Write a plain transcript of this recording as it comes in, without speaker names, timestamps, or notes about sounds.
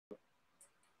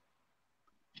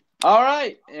All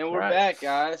right, and All we're right. back,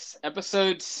 guys.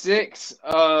 Episode 6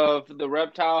 of the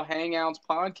Reptile Hangouts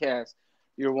podcast.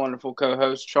 Your wonderful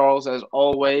co-host Charles, as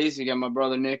always. You got my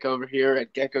brother Nick over here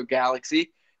at Gecko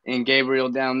Galaxy, and Gabriel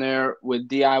down there with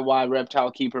DIY Reptile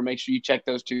Keeper. Make sure you check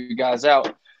those two guys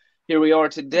out. Here we are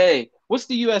today. What's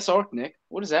the USARK, Nick?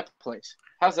 What is that place?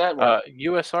 How's that work?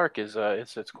 USARK is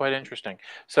it's quite interesting.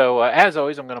 So as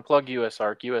always, I'm going to plug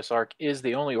USARK. USARK is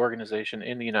the only organization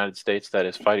in the United States that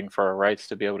is fighting for our rights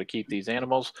to be able to keep these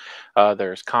animals.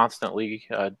 There's constantly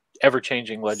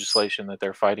ever-changing legislation that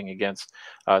they're fighting against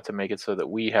to make it so that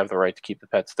we have the right to keep the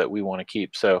pets that we want to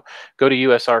keep. So go to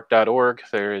usark.org.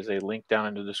 There is a link down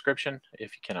in the description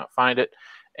if you cannot find it.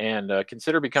 And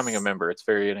consider becoming a member. It's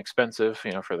very inexpensive,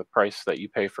 for the price that you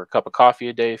pay for a cup of coffee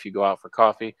a day. If you go out for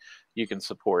coffee, you can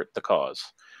support the cause.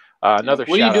 Another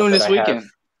What are you shout out doing that this I have.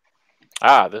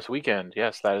 weekend? This weekend.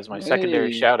 Yes, that is my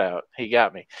secondary Hey. shout out. He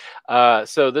got me.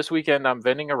 So this weekend I'm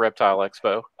vending a reptile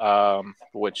expo,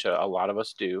 which a lot of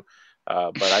us do.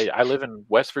 But I live in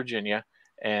West Virginia,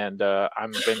 and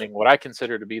I'm vending what I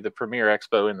consider to be the premier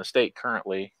expo in the state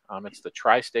currently. It's the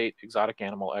Tri-State Exotic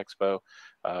Animal Expo,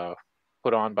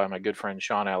 put on by my good friend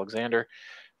Sean Alexander.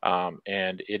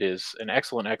 And it is an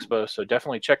excellent expo. So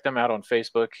definitely check them out on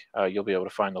Facebook. You'll be able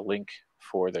to find the link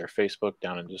for their Facebook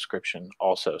down in the description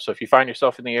also. So if you find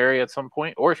yourself in the area at some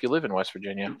point, or if you live in West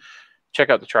Virginia, check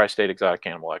out the Tri-State Exotic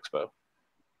Animal Expo.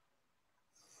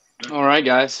 All right,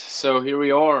 guys. So here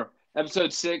we are.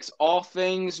 Episode 6, all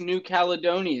things New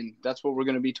Caledonian. That's what we're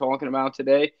going to be talking about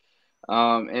today.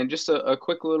 And just a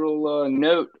quick little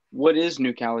note, what is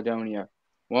New Caledonia?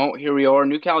 Well, here we are.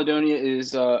 New Caledonia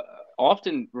is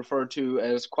often referred to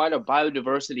as quite a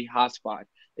biodiversity hotspot.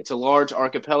 It's a large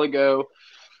archipelago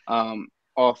off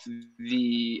off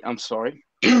the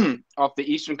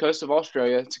eastern coast of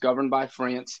Australia. It's governed by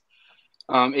France.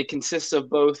 It consists of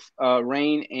both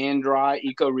rain and dry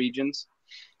ecoregions.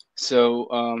 So,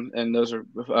 and those are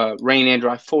rain and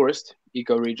dry forest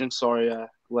ecoregions. Sorry, I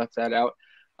left that out.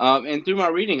 And through my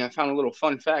reading, I found a little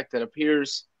fun fact that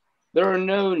appears there are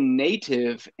no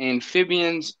native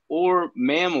amphibians or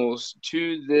mammals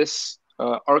to this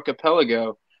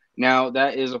archipelago. Now,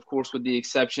 that is, of course, with the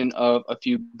exception of a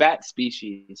few bat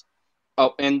species.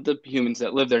 Oh, and the humans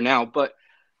that live there now. But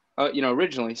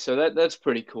originally. So that's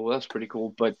pretty cool. That's pretty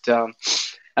cool. But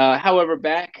however,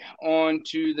 back on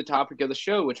to the topic of the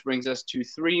show, which brings us to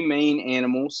three main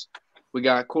animals. We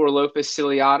got Coralophus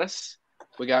ciliatus,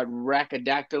 we got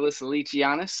Rhacodactylus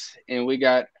leachianus, and we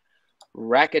got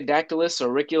Rhacodactylus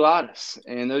auriculatus.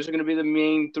 And those are going to be the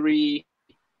main three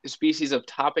species of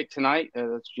topic tonight.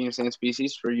 That's genus and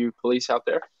species for you police out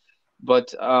there. But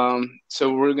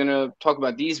so we're going to talk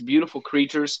about these beautiful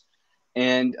creatures.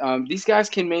 And these guys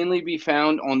can mainly be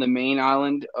found on the main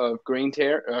island of Grand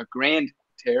Terre,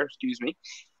 excuse me,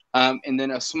 and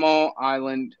then a small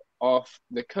island off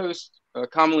the coast,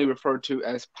 commonly referred to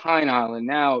as Pine Island.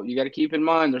 Now, you got to keep in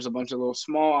mind there's a bunch of little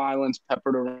small islands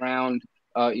peppered around,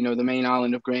 the main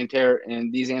island of Grand Terre,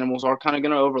 and these animals are kind of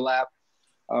going to overlap.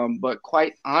 But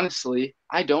quite honestly,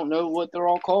 I don't know what they're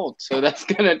all called. So that's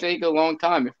going to take a long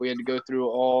time if we had to go through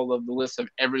all of the list of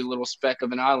every little speck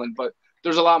of an island. But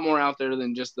there's a lot more out there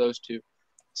than just those two.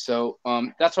 So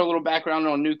that's our little background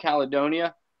on New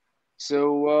Caledonia.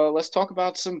 So let's talk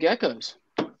about some geckos.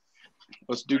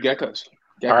 Let's do geckos.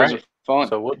 All Geckos right. are fun.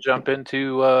 So we'll jump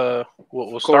into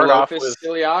we'll start off Coralophus with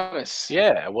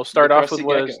ciliatus. we'll The start off with crested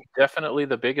what gecko. is definitely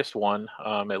the biggest one,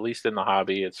 at least in the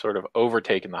hobby. It's sort of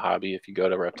overtaken the hobby. If you go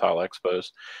to reptile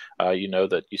expos, you know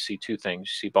that you see two things: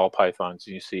 you see ball pythons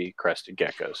and you see crested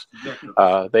geckos.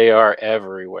 They are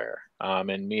everywhere.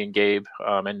 And me and Gabe,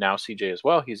 and now CJ as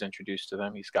well, he's introduced to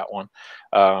them. He's got one.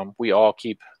 We all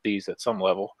keep these at some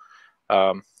level.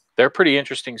 They're pretty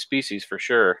interesting species for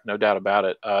sure, no doubt about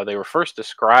it. They were first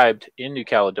described in New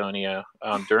Caledonia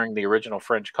during the original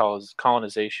French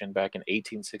colonization back in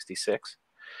 1866.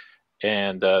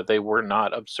 And they were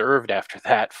not observed after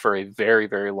that for a very,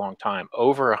 very long time,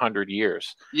 over 100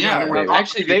 years. Yeah,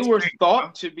 actually, they were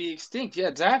thought to be extinct. Yeah,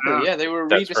 exactly. Yeah, they were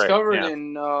rediscovered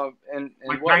in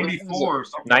like what 94 or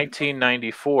something.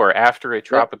 1994, after a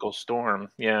tropical storm.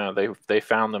 Yeah, they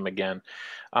found them again.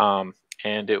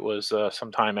 And it was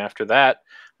sometime after that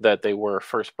they were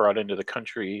first brought into the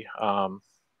country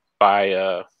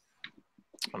by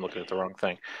I'm looking at the wrong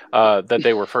thing. That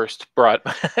they were first brought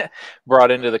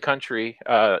into the country,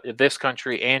 this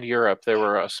country and Europe. There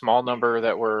were a small number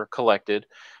that were collected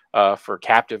for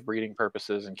captive breeding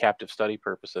purposes and captive study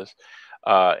purposes,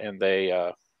 and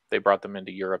they brought them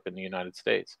into Europe and the United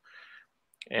States.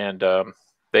 And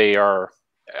they are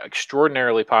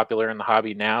extraordinarily popular in the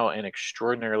hobby now and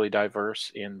extraordinarily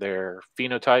diverse in their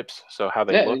phenotypes. So how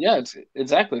they look. Yeah, it's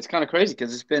exactly. It's kind of crazy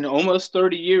because it's been almost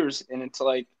 30 years, and it's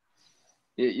like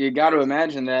you got to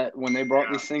imagine that when they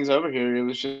brought these things over here, it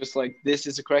was just like, this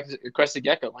is a crested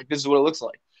gecko. Like, this is what it looks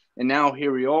like. And now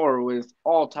here we are with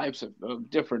all types of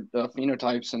different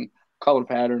phenotypes and color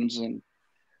patterns, and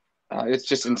it's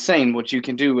just insane what you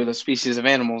can do with a species of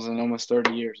animals in almost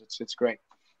 30 years. It's great.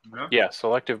 Yeah,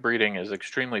 selective breeding is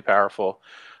extremely powerful.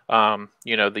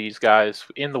 You know, these guys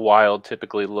in the wild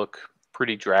typically look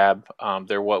pretty drab.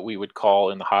 They're what we would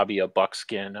call in the hobby a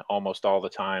buckskin almost all the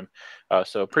time.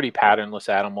 So a pretty patternless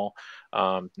animal.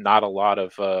 Not a lot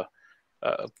of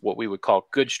what we would call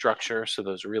good structure. So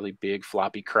those really big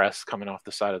floppy crests coming off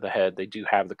the side of the head. They do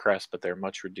have the crest, but they're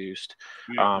much reduced.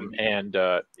 And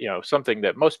you know, something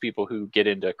that most people who get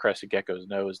into crested geckos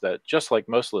know is that just like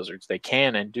most lizards, they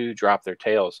can and do drop their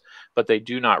tails, but they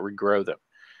do not regrow them.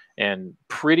 And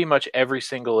pretty much every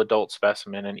single adult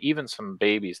specimen and even some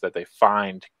babies that they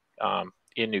find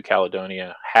in New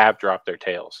Caledonia have dropped their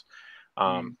tails.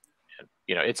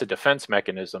 You know, it's a defense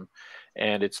mechanism,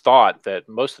 and it's thought that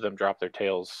most of them drop their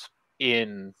tails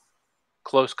in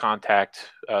close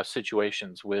contact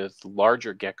situations with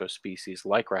larger gecko species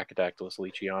like Rhacodactylus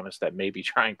leachianus that may be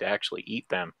trying to actually eat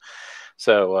them.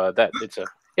 So that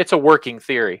it's a working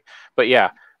theory. But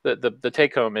yeah, the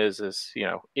take home is, you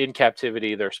know, in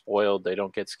captivity they're spoiled, they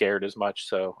don't get scared as much,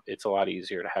 so it's a lot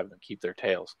easier to have them keep their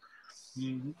tails.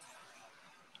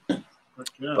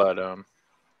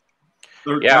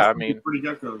 But yeah, I mean, pretty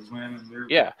geckos, man.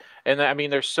 Yeah, and I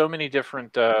mean, there's so many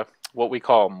different what we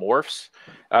call morphs.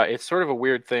 It's sort of a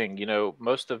weird thing, you know.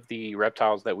 Most of the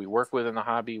reptiles that we work with in the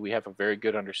hobby, we have a very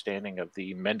good understanding of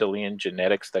the Mendelian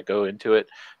genetics that go into it.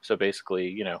 So basically,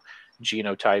 you know,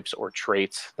 genotypes or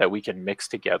traits that we can mix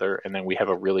together, and then we have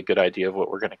a really good idea of what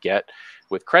we're going to get.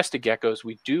 With crested geckos,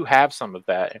 we do have some of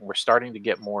that, and we're starting to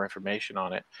get more information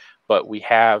on it, but we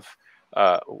have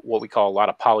what we call a lot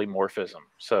of polymorphism.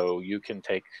 So you can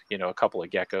take, you know, a couple of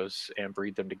geckos and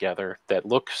breed them together that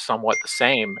look somewhat the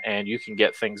same, and you can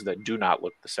get things that do not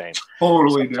look the same.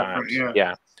 Totally sometimes. Different,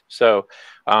 yeah. So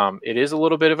it is a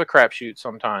little bit of a crapshoot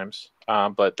sometimes,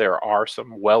 but there are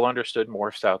some well understood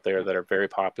morphs out there that are very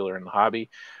popular in the hobby.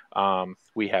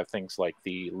 We have things like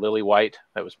the lily white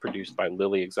that was produced by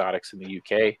Lily Exotics in the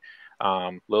UK.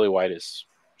 Lily white is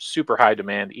super high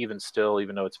demand even still,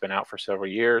 even though it's been out for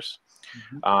several years.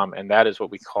 And that is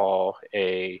what we call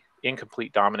a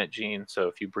incomplete dominant gene. So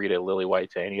if you breed a lily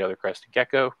white to any other crested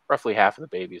gecko, roughly half of the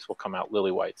babies will come out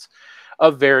lily whites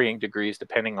of varying degrees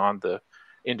depending on the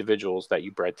individuals that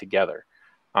you bred together.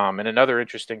 And another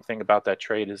interesting thing about that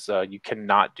trait is you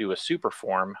cannot do a super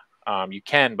form. You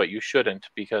can, but you shouldn't,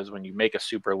 because when you make a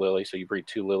super lily, so you breed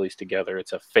two lilies together,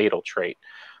 it's a fatal trait.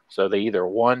 So they either,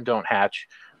 one, don't hatch,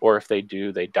 or if they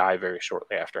do, they die very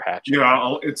shortly after hatching.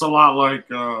 Yeah, it's a lot like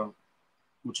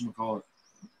whatchamacallit,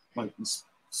 like the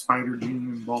spider gene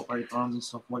and ball pythons and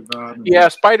stuff like that. And yeah,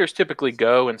 spiders typically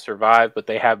go and survive, but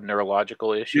they have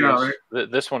neurological issues. Yeah,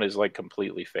 right. This one is like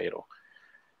completely fatal.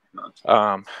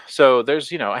 Gotcha. So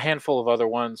there's, you know, a handful of other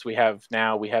ones we have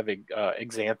now. We have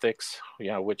Xanthics,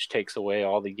 you know, which takes away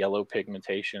all the yellow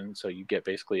pigmentation. So you get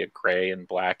basically a gray and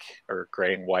black or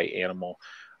gray and white animal,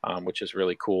 which is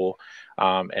really cool.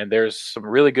 And there's some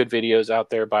really good videos out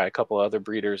there by a couple other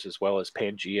breeders, as well as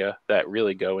Pangea, that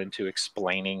really go into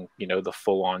explaining, you know, the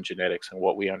full-on genetics and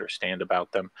what we understand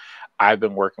about them. I've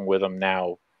been working with them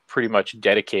now, pretty much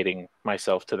dedicating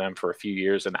myself to them for a few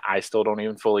years, and I still don't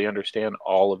even fully understand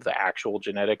all of the actual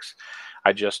genetics.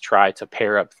 I just try to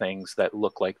pair up things that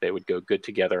look like they would go good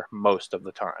together most of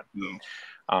the time.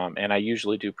 And I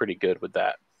usually do pretty good with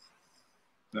that.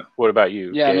 Yeah. What about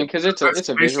you? Yeah, Gabe? I mean, because it's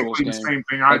a visuals game. Same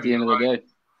thing at the end of the day.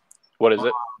 What is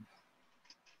it?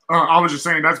 I was just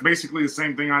saying that's basically the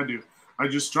same thing I do. I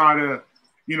just try to,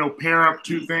 you know, pair up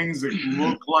two things that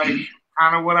look like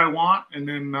kind of what I want, and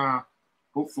then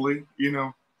hopefully, you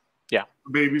know, yeah,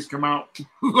 the babies come out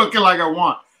looking like I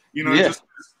want. You know, just,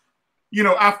 you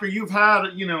know, after you've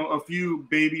had, you know, a few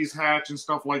babies hatch and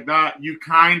stuff like that, you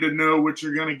kind of know what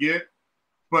you're gonna get.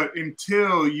 But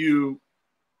until you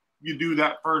do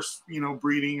that first, you know,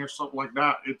 breeding or something like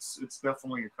that, it's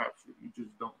definitely a crapshoot. You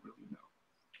just don't really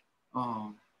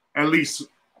know. At least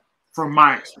from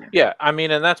my experience. Yeah, I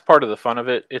mean, and that's part of the fun of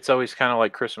it. It's always kind of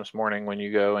like Christmas morning when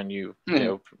you go and you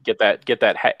know, get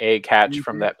that egg hatch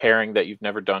from that pairing that you've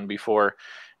never done before,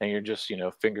 and you're just, you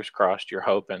know, fingers crossed, you're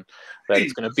hoping that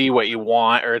it's going to be what you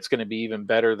want, or it's going to be even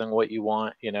better than what you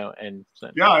want, you know. And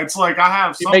yeah, it's like I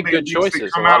have some babies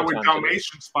that come out with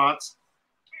Dalmatian spots,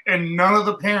 and none of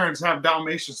the parents have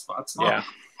Dalmatian spots. Yeah.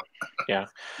 Yeah.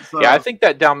 So, Yeah, I think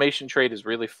that Dalmatian trait is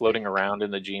really floating around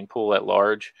in the gene pool at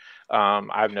large.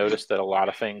 I've noticed that a lot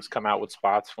of things come out with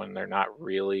spots when they're not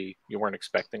really, you weren't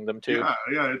expecting them to.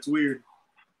 yeah, it's weird.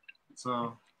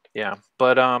 So yeah,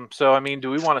 but so I mean,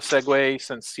 do we want to segue,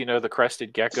 since the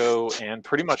crested gecko and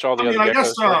pretty much all the other I geckos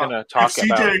guess we're going to talk if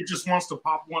CJ about? just wants to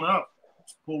pop one up,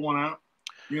 just pull one out.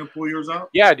 You gonna pull yours out?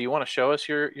 Yeah, do you want to show us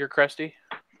your cresty?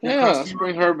 Yeah, let's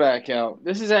bring her back out.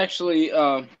 This is actually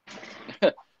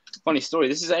funny story.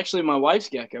 This is actually my wife's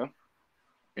gecko,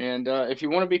 and if you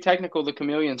want to be technical, the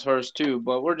chameleon's hers too.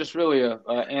 But we're just really a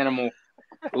animal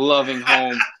loving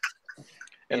home.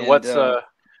 And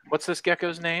what's this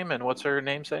gecko's name, and what's her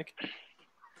namesake?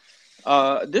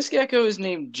 This gecko is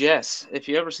named Jess. If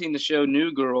you ever seen the show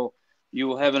New Girl, you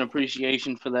will have an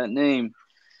appreciation for that name.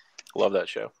 Love that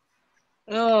show.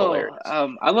 Oh,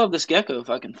 I love this gecko if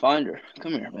I can find her.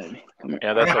 Come here, baby. Come here.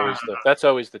 Yeah, that's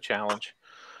always the challenge.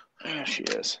 There she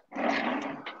is.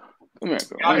 Come here,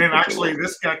 girl. And actually,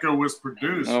 this gecko was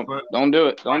produced. Oh, but don't do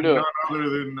it. Don't do it. None other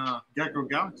than Gecko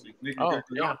Galaxy. Oh, Gecko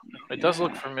yeah. Galaxy. It does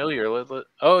look familiar.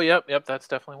 Oh, yep. That's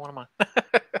definitely one of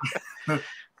mine.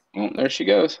 Oh, there she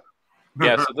goes.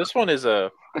 Yeah, so this one is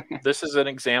this is an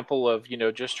example of,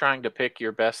 just trying to pick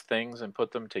your best things and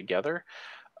put them together.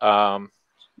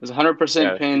 It's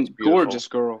 100% pin, gorgeous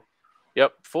girl.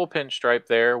 Yep, full pinstripe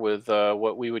there with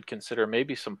what we would consider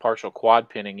maybe some partial quad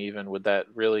pinning, even with that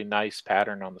really nice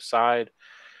pattern on the side,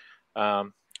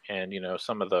 and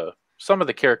some of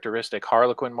the characteristic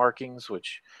harlequin markings,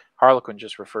 which harlequin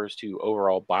just refers to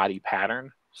overall body pattern.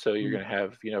 So you're going to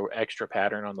have extra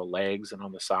pattern on the legs and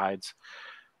on the sides.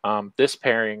 This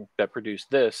pairing that produced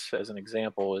this, as an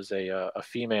example, is a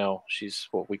female. She's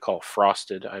what we call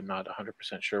frosted. I'm not 100%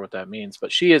 sure what that means,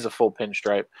 but she is a full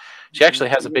pinstripe. She actually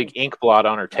has a big ink blot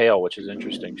on her tail, which is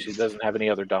interesting. She doesn't have any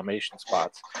other Dalmatian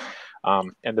spots,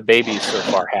 and the babies so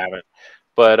far haven't.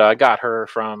 But I got her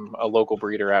from a local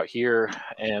breeder out here,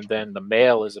 and then the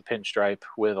male is a pinstripe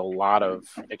with a lot of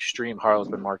extreme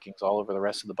harlequin markings all over the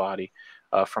rest of the body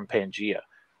from Pangea.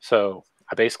 So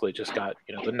I basically just got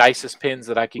the nicest pins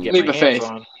that I could get my hands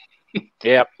on.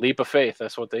 Yep, leap of faith.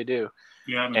 That's what they do.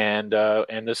 Yeah.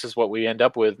 And this is what we end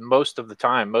up with most of the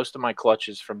time. Most of my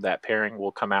clutches from that pairing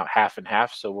will come out half and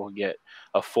half. So we'll get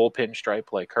a full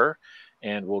pinstripe like her,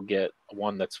 and we'll get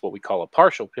one that's what we call a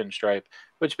partial pinstripe,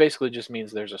 which basically just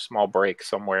means there's a small break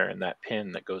somewhere in that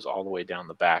pin that goes all the way down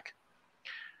the back.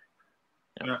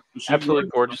 Yeah, absolutely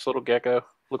gorgeous little gecko.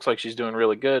 Looks like she's doing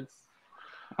really good.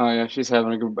 Oh yeah, she's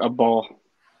having a ball.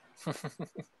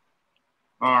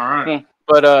 All right.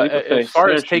 But as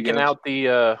far as taking out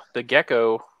the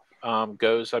gecko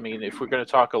goes, I mean, if we're going to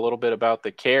talk a little bit about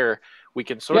the care, we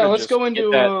can sort of let's go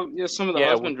into some of the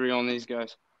husbandry on these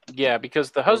guys. Yeah,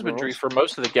 because the husbandry for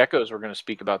most of the geckos we're going to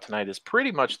speak about tonight is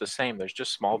pretty much the same. There's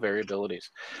just small variabilities.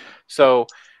 So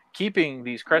keeping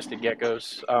these crested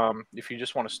geckos, if you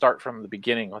just want to start from the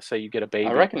beginning, let's say you get a baby.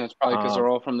 I reckon it's probably because they're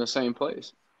all from the same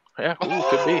place. Yeah,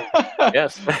 could be.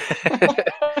 Yes,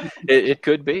 it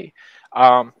could be.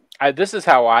 This is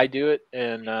how I do it,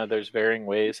 and there's varying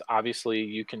ways. Obviously,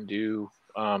 you can do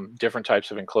different types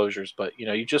of enclosures, but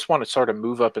you just want to sort of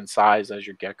move up in size as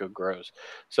your gecko grows.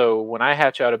 So when I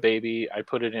hatch out a baby, I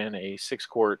put it in a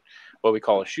 6-quart, what we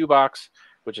call a shoebox,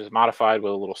 which is modified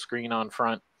with a little screen on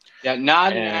front. Yeah,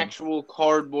 not an actual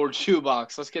cardboard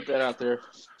shoebox. Let's get that out there.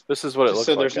 This is what it looks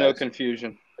like. So there's no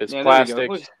confusion. It's plastic.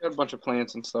 It's got a bunch of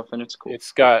plants and stuff, and it's cool.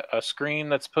 It's got a screen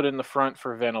that's put in the front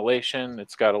for ventilation.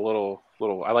 It's got a little.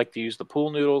 I like to use the pool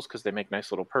noodles because they make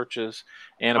nice little perches,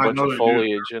 and a bunch of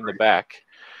foliage in the back.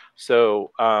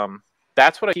 So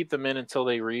that's what I keep them in until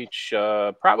they reach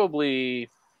probably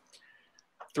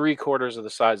 3/4 of the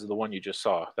size of the one you just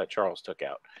saw that Charles took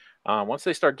out. Once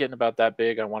they start getting about that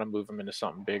big, I want to move them into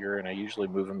something bigger, and I usually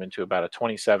move them into about a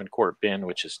 27-quart bin,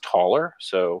 which is taller.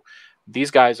 So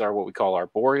these guys are what we call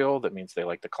arboreal. That means they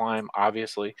like to climb,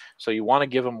 obviously. So you want to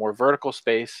give them more vertical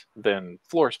space than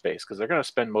floor space because they're going to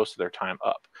spend most of their time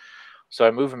up. So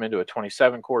I move them into a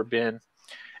 27-quart bin.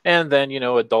 And then,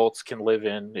 adults can live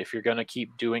in, if you're going to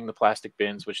keep doing the plastic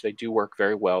bins, which they do work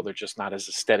very well, they're just not as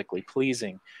aesthetically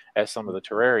pleasing as some of the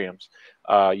terrariums.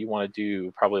 You want to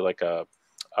do probably like a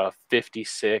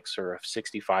 56 or a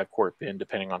 65-quart bin,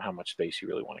 depending on how much space you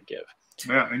really want to give.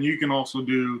 Yeah, and you can also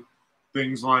do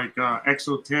things like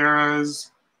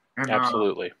exoterras. And,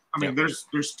 absolutely. I mean, there's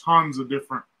tons of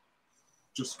different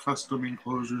just custom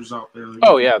enclosures out there.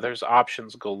 Oh, yeah, there's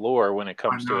options galore when it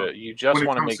comes to it. You just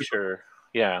want to make sure,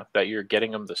 that you're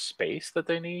getting them the space that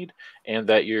they need and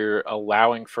that you're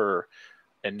allowing for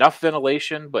enough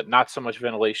ventilation, but not so much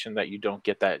ventilation that you don't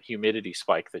get that humidity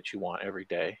spike that you want every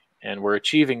day. And we're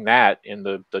achieving that in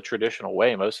the traditional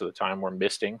way most of the time. We're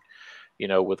misting,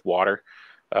 with water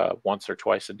once or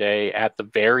twice a day at the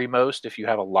very most. If you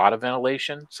have a lot of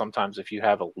ventilation, sometimes if you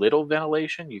have a little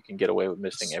ventilation, you can get away with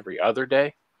misting every other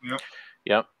day.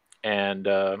 Yep. And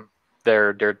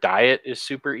their diet is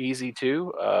super easy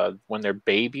too. When they're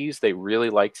babies, they really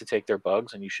like to take their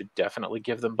bugs, and you should definitely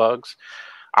give them bugs.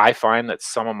 I find that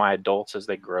some of my adults, as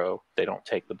they grow, they don't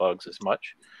take the bugs as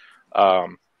much.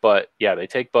 But yeah, they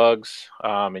take bugs,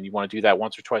 and you want to do that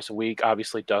once or twice a week.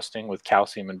 Obviously, dusting with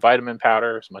calcium and vitamin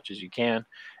powder as much as you can,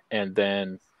 and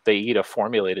then they eat a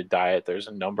formulated diet. There's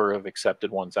a number of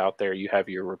accepted ones out there. You have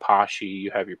your Rapashi,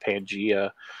 you have your Pangea,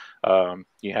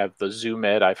 you have the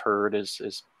Zoomed. I've heard is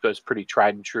pretty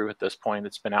tried and true at this point.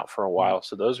 It's been out for a while,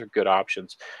 so those are good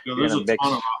options. Yeah, there's a ton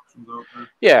of options out there.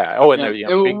 Yeah. Oh, and yeah.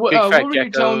 big fat what were geckos.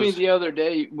 you telling me the other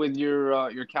day with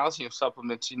your calcium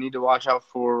supplements? You need to watch out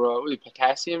for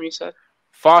potassium. You said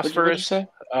phosphorus. What'd you say?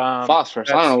 Phosphorus.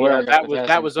 I don't know where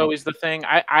that was always the thing.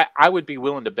 I would be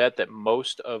willing to bet that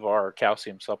most of our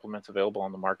calcium supplements available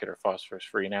on the market are phosphorus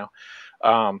free now.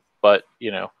 But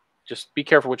just be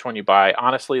careful which one you buy.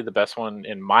 Honestly, the best one,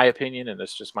 in my opinion, and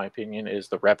it's just my opinion, is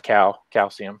the Reptile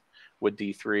calcium with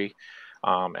D3.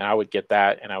 And I would get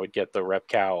that, and I would get the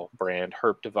Reptile brand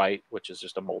Herptovite, which is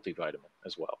just a multivitamin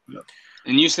as well. Yeah.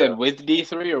 And you said with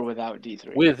D3 or without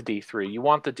D3? With D3. You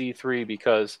want the D3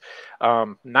 because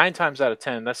 9 times out of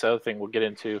 10, that's the other thing we'll get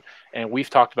into, and we've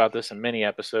talked about this in many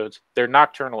episodes, they're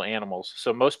nocturnal animals.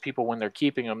 So most people, when they're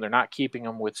keeping them, they're not keeping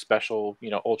them with special,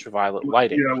 ultraviolet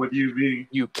lighting. Yeah, with UV.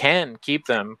 You can keep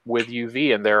them with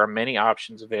UV, and there are many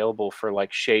options available for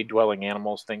like shade-dwelling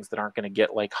animals, things that aren't going to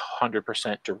get like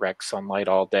 100% direct sunlight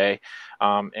all day.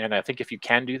 And I think if you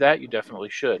can do that, you definitely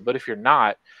should. But if you're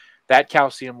not, that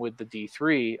calcium with the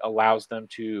D3 allows them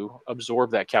to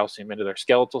absorb that calcium into their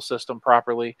skeletal system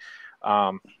properly,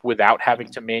 without having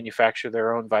to manufacture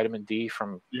their own vitamin D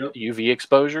from UV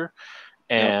exposure.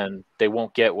 And they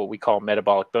won't get what we call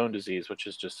metabolic bone disease, which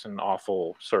is just an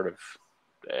awful sort of,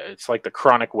 it's like the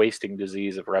chronic wasting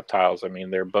disease of reptiles. I mean,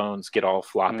 their bones get all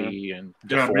floppy and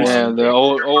deformed. Yeah, the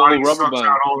old rubber bone.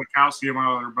 Out all the calcium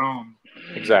out of their bone.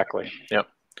 Exactly. Yep.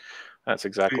 That's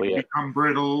exactly it. Become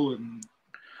brittle and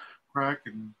crack,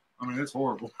 and I mean, it's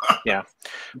horrible. Yeah,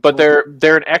 but they're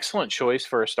an excellent choice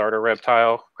for a starter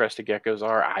reptile. Crested geckos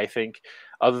are, I think,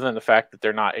 other than the fact that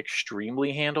they're not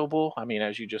extremely handleable. I mean,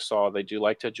 as you just saw, they do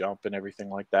like to jump and everything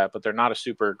like that, but they're not a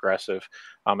super aggressive,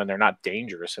 and they're not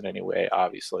dangerous in any way,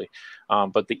 obviously.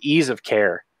 But the ease of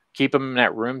care, keep them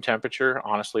at room temperature,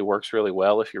 honestly works really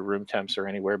well. If your room temps are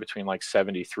anywhere between like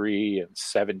 73 and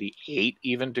 78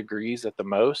 even degrees at the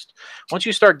most. Once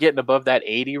you start getting above that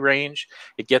 80 range,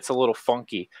 it gets a little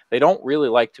funky. They don't really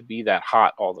like to be that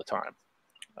hot all the time.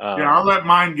 Yeah, I'll let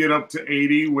mine get up to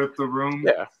 80 with the room.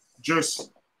 Yeah.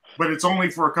 But it's only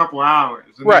for a couple hours.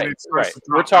 And right.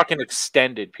 We're talking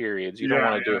extended periods. You don't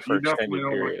want to do it for extended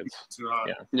periods.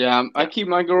 I keep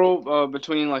my girl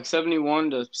between like 71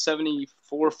 to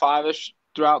 74, 5-ish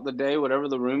throughout the day, whatever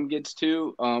the room gets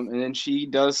to. And then she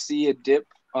does see a dip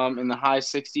in the high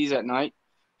 60s at night.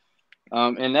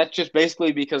 And that's just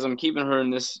basically because I'm keeping her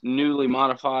in this newly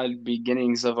modified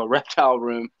beginnings of a reptile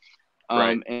room.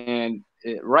 And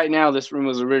right now, this room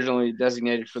was originally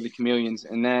designated for the chameleons,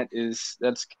 and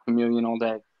that's chameleon all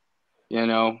day.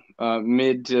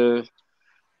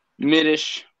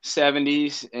 Mid-ish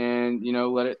 70s, and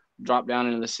let it drop down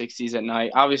into the 60s at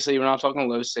night. Obviously, we're not talking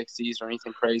low 60s or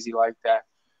anything crazy like that.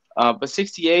 But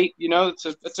 68, it's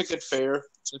a good fare.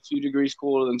 It's a few degrees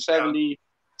cooler than 70.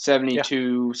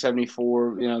 72,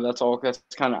 74, that's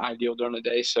kind of ideal during the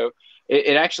day. So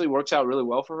it actually works out really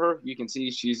well for her. You can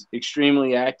see she's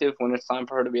extremely active when it's time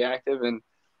for her to be active, and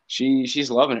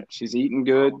she's loving it. She's eating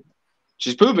good.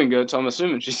 She's pooping good, so I'm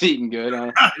assuming she's eating good.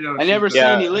 I never see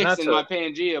any licks in my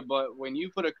Pangea, but when you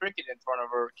put a cricket in front of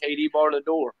her, KD bar the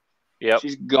door.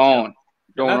 She's gone.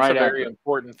 That's a very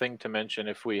important thing to mention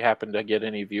if we happen to get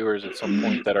any viewers at some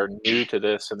point that are new to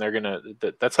this, and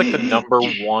that's like the number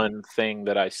one thing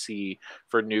that I see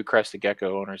for new crested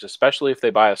gecko owners, especially if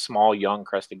they buy a small young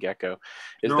crested gecko,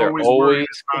 is they're always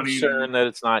concerned that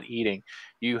it's not eating.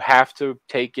 You have to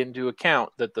take into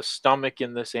account that the stomach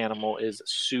in this animal is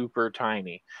super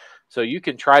tiny. So you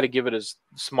can try to give it as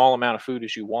small amount of food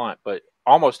as you want, but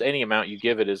almost any amount you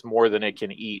give it is more than it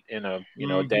can eat in a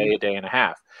day and a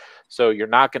half. so you're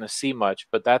not going to see much.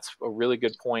 But that's a really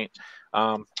good point.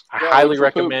 I highly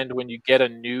recommend when you get a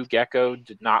new gecko,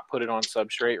 do not put it on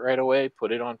substrate right away.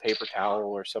 Put it on paper towel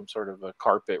or some sort of a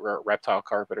carpet, or reptile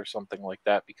carpet or something like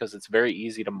that, because it's very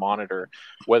easy to monitor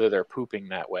whether they're pooping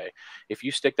that way. If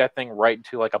you stick that thing right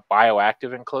into like a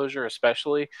bioactive enclosure,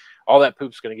 especially, all that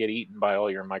poop's going to get eaten by all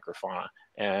your microfauna,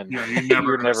 and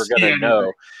you're never going to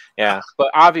know. Yeah,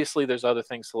 but obviously there's other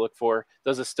things to look for.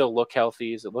 Does it still look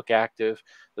healthy? Does it look active?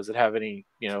 Does it have any,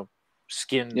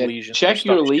 skin lesions? Check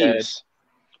your leaves.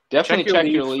 Definitely check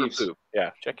your leaves.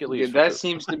 Yeah, check your leaves. That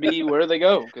seems to be where they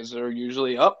go, because they're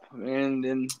usually up and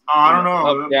then I don't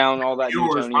know, up, down, all that.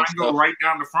 Mine go right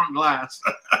down the front glass.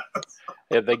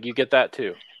 Yeah, you get that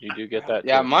too. You do get that.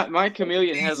 Yeah, too. my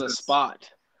chameleon has a spot.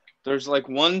 There's like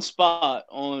one spot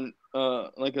on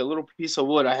like a little piece of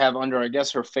wood I have under, I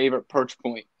guess, her favorite perch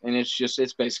point, and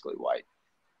it's basically white.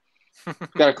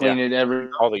 Got to clean it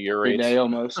every day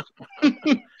almost.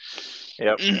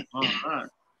 Yep. All right.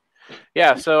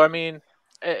 Yeah, so I mean,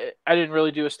 I didn't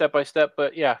really do a step-by-step,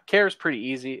 but yeah, care is pretty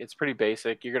easy. It's pretty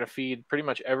basic. You're going to feed pretty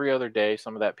much every other day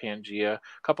some of that Pangea, a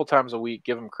couple times a week,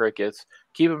 give them crickets,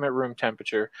 keep them at room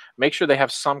temperature, make sure they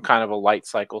have some kind of a light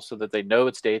cycle so that they know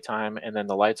it's daytime, and then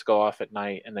the lights go off at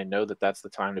night, and they know that that's the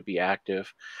time to be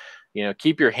active.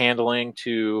 Keep your handling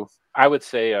to, I would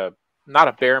say, not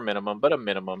a bare minimum, but a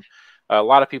minimum. A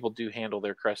lot of people do handle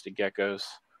their crested geckos.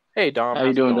 Hey, Dom. How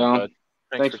you doing, Dom? Bud?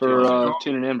 Thanks for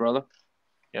tuning in, brother.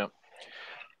 Yeah.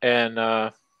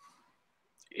 And,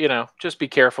 just be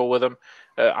careful with them.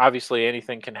 Obviously,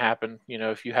 anything can happen.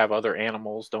 If you have other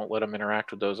animals, don't let them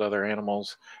interact with those other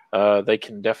animals. They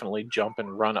can definitely jump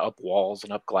and run up walls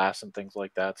and up glass and things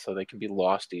like that, so they can be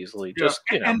lost easily. Yeah. Just,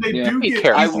 and they do be get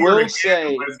careful. I will say,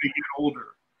 as they get older.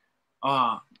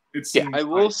 I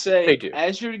will say,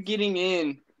 as you're getting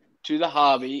in to the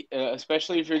hobby,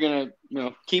 especially if you're gonna,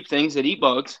 keep things that eat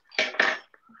bugs,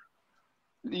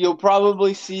 you'll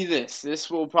probably see this.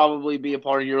 This will probably be a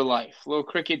part of your life. Little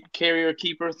cricket carrier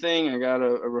keeper thing. I got a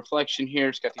reflection here.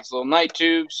 It's got these little night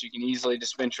tubes. You can easily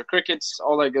dispense your crickets,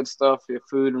 all that good stuff. You have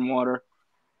food and water.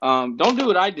 Don't do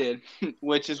what I did,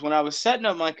 which is when I was setting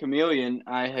up my chameleon,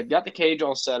 I had got the cage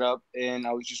all set up, and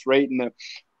I was just rating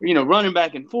running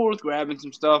back and forth, grabbing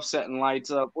some stuff, setting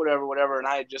lights up, whatever. And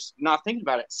I had just, not thinking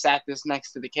about it, sat this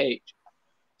next to the cage.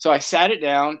 So I sat it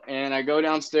down, and I go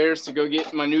downstairs to go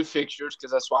get my new fixtures,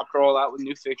 because I swapped her all out with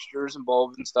new fixtures and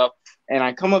bulbs and stuff. And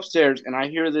I come upstairs, and I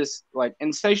hear this like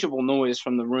insatiable noise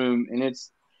from the room, and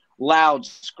it's loud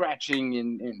scratching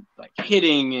and like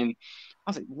hitting. And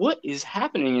I was like, what is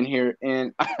happening in here?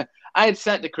 And I had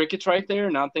set the crickets right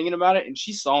there, not thinking about it, and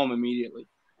she saw them immediately.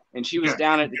 And she was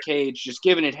down at the cage just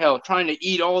giving it hell, trying to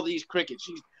eat all these crickets.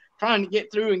 She's trying to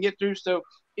get through. So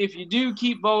if you do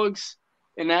keep bugs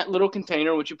in that little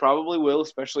container, which you probably will,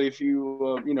 especially if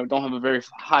you don't have a very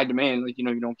high demand, like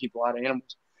you don't keep a lot of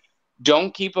animals,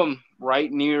 don't keep them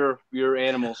right near your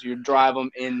animals. You drive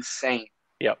them insane.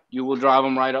 Yep. You will drive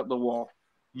them right up the wall.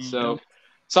 Mm-hmm. So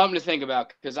something to think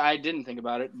about, because I didn't think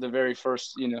about it the very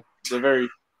first, the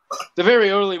very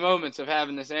early moments of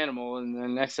having this animal, and the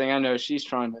next thing I know, she's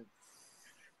trying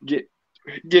to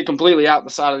get completely out the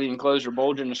side of the enclosure,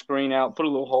 bulging the screen out, put a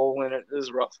little hole in it. It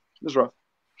was rough.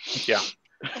 Yeah.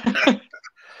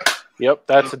 Yep,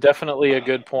 that's definitely a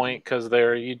good point, because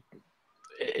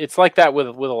it's like that with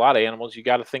a lot of animals. You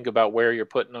got to think about where you're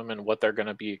putting them and what they're going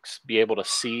to be able to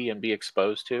see and be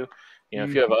exposed to.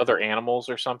 If you have other animals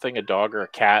or something, a dog or a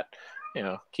cat,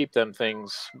 keep them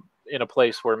things in a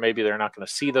place where maybe they're not going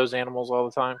to see those animals all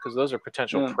the time, because those are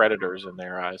potential predators in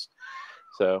their eyes.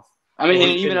 So I mean,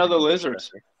 and even other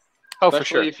lizards. Oh, for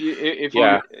sure. If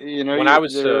when I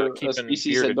was keeping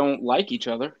species that don't like each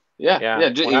other. Yeah,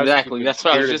 exactly. That's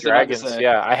what I was just about to say.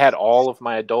 Yeah, I had all of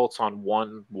my adults on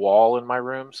one wall in my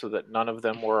room so that none of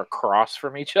them were across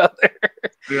from each other.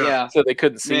 Yeah. So they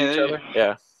couldn't see each other.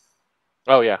 Yeah.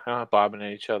 Oh, yeah. Bobbing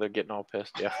at each other, getting all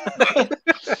pissed. Yeah.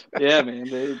 Yeah,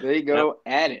 man. They go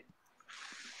at it.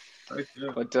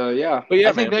 But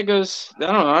I think that goes.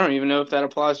 I don't even know if that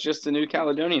applies just to new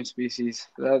Caledonian species.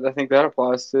 I think that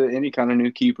applies to any kind of new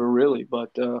keeper, really.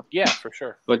 But yeah, for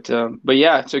sure. But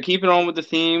yeah. So keeping on with the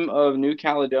theme of New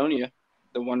Caledonia,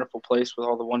 the wonderful place with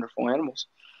all the wonderful animals.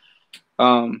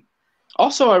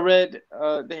 Also, I read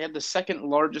they have the second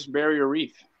largest barrier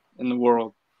reef in the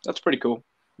world. That's pretty cool.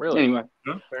 Really? Anyway,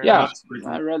 yeah,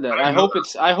 I read that. I hope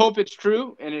it's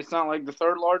true, and it's not like the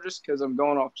third largest, because I'm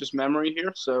going off just memory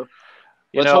here. So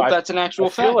Let's hope that's an actual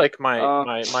fact. I feel like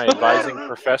my advising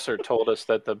professor told us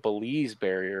that the Belize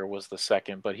barrier was the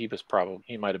second, but he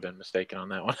might have been mistaken on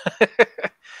that one.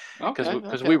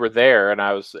 Because we were there, and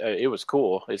it was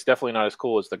cool. It's definitely not as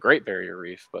cool as the Great Barrier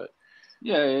Reef, but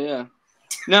yeah.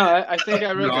 No, I think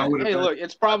I read that. Hey, look,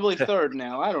 it's probably third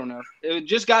now. I don't know. It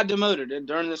just got demoted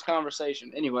during this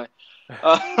conversation. Anyway,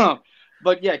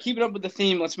 but yeah, keeping up with the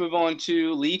theme, let's move on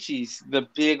to leachies, the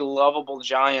big, lovable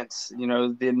giants.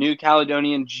 The New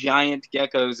Caledonian giant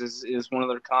geckos is one of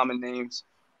their common names.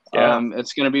 Yeah.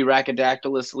 It's going to be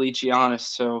Rhacodactylus leachianus.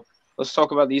 So let's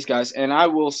talk about these guys. And I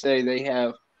will say they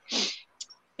have,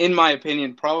 in my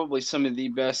opinion, probably some of the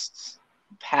best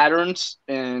patterns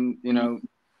and,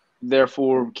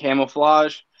 therefore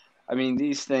camouflage. I mean,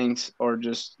 these things are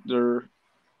they're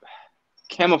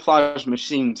camouflage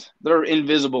machines. They're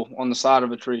invisible on the side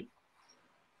of a tree.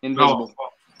 Invisible.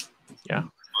 Yeah.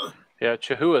 Yeah,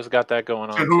 Chihuahua's got that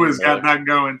going on. Chihuahua's got that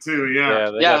going too, yeah.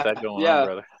 Yeah, they got that going on,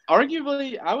 brother.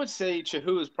 Arguably, I would say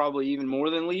Chihuahua is probably even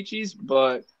more than leachies,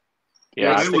 but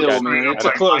yeah, it's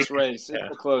a close race.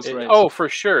 It's a close race. Oh, for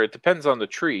sure. It depends on the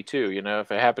tree too.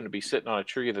 If it happened to be sitting on a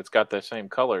tree that's got the same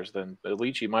colors, then the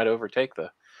leachie might overtake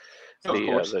the. Of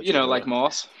course, like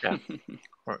moss.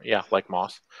 Yeah, like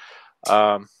moss.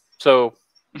 So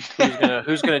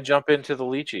who's gonna jump into the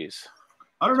leachies?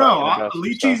 I don't know.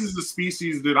 Leachies is a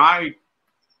species that I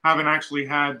haven't actually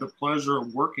had the pleasure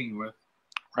of working with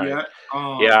yet.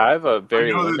 Yeah, I have a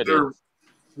very limited. That they're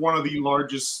one of the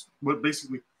largest.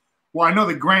 I know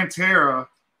the Grand Terra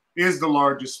is the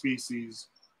largest species.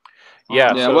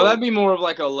 Yeah. Well, that'd be more of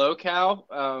like a locale.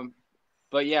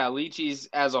 But yeah, leachies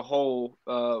as a whole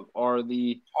are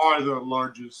the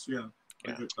largest. Yeah.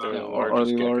 They're the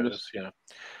largest.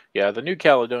 Yeah. The New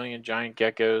Caledonian giant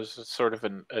geckos is sort of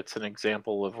it's an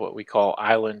example of what we call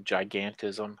island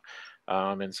gigantism.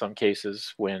 In some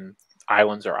cases, when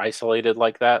islands are isolated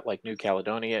like that, like New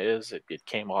Caledonia is, it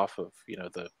came off of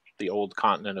the old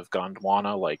continent of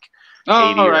Gondwana, like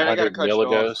 80 or 100 mil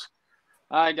ago.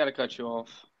 I gotta cut you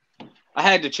off. I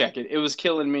had to check it. It was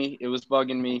killing me. It was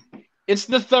bugging me. It's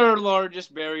the third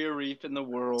largest barrier reef in the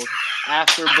world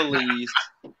after Belize.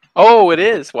 Oh, it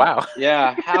is. Wow.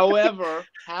 Yeah. However,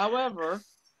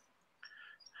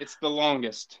 it's the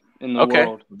longest in the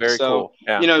world. Very cool.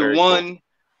 Yeah, one,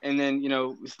 and then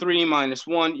 3 minus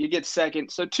 1, you get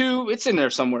second. So 2, it's in there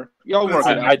somewhere. Y'all work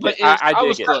it out. I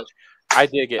was close. I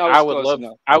dig it. I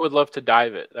would love to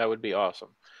dive it. That would be awesome.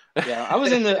 Yeah, I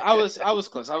was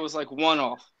close. I was like 1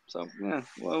 off. So yeah,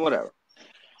 well, whatever.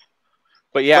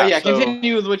 But yeah,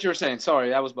 continue with what you were saying. Sorry,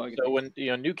 that was bugging. So when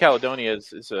New Caledonia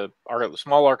is a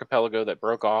small archipelago that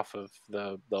broke off of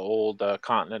the old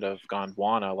continent of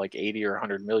Gondwana like 80 or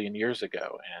 100 million years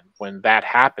ago, and when that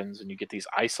happens and you get these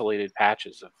isolated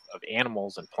patches of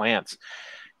animals and plants,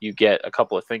 you get a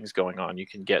couple of things going on. You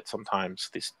can get sometimes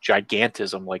this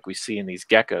gigantism like we see in these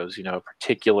geckos, a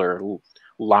particular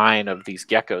line of these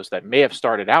geckos that may have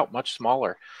started out much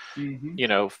smaller,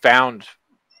 found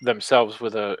themselves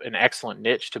with an excellent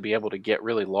niche to be able to get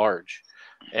really large.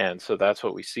 And so that's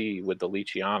what we see with the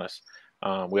leachianus.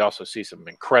 We also see some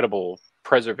incredible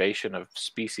preservation of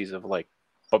species of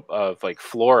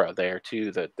flora there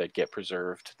too that get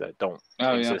preserved that don't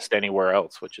exist anywhere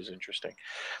else, which is interesting.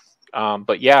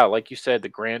 But yeah, like you said, the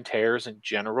Grand Terres in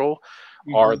general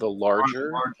are the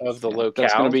larger of the locales.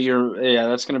 That's going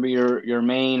to be your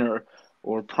main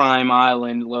or prime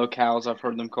island locales, I've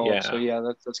heard them called. Yeah. So yeah,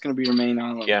 that's going to be your main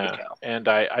island locale. And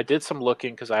I did some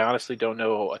looking because I honestly don't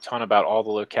know a ton about all the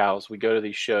locales. We go to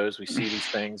these shows, we see these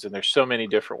things, and there's so many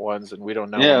different ones, and we don't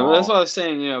know. Yeah, them well, that's all. what I was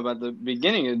saying. About the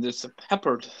beginning of this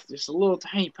peppered, just a little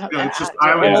tiny pepper, it's just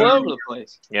all over the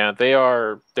place. Yeah, there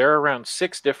are around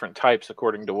 6 different types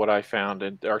according to what I found,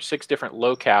 and there are 6 different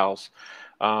locales.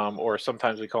 Or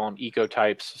sometimes we call them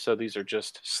ecotypes. So these are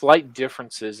just slight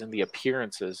differences in the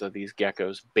appearances of these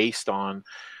geckos based on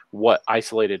what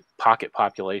isolated pocket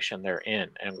population they're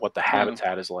in and what the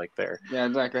habitat is like there. Yeah,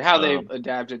 exactly. How they've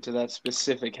adapted to that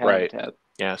specific habitat. Right.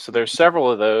 Yeah, so there's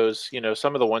several of those.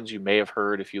 Some of the ones you may have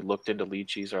heard if you looked into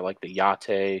leachies are like the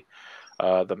Yate,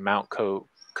 the Mount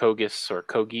Kogis or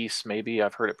Kogis, maybe.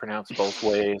 I've heard it pronounced both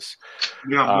ways.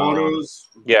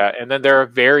 And then there are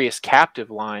various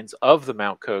captive lines of the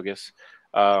Mount Kogis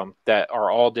that are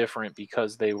all different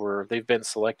because they've been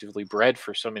selectively bred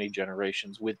for so many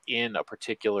generations within a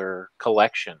particular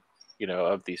collection,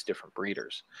 of these different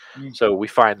breeders. So we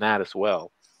find that as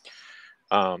well.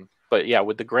 But yeah,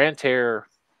 with the Grand Terre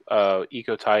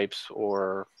ecotypes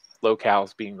or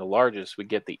locales being the largest, we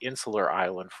get the insular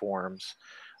island forms.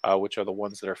 which are the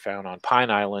ones that are found on Pine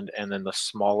Island, and then the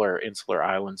smaller insular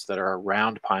islands that are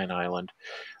around Pine Island.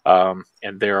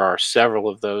 And there are several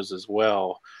of those as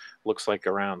well. Looks like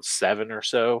around 7 or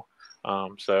so.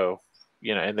 So,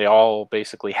 you know, and they all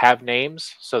basically have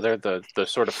names. So they're the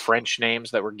sort of French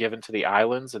names that were given to the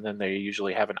islands, and then they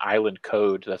usually have an island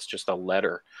code that's just a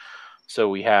letter. So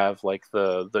we have like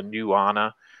the New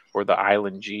Anna, or the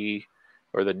Island G,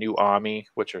 or the New Ami,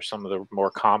 which are some of the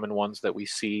more common ones that we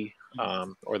see,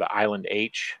 or the Island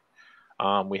H.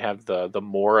 We have the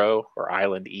Moro, or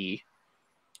Island E.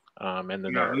 And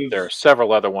then there are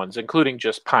several other ones, including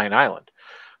just Pine Island,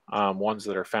 ones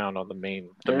that are found on the main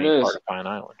part of Pine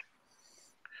Island.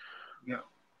 Yeah.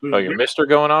 Oh, your mister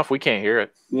going off? We can't hear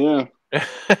it. Yeah.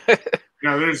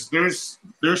 Yeah,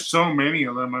 there's so many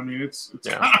of them. I mean, it's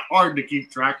kind of hard to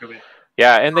keep track of it.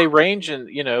 Yeah, and they range in,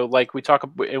 you know, like we talk,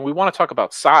 and we want to talk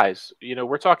about size. You know,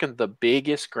 we're talking the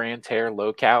biggest grand tear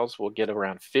locales will get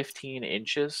around 15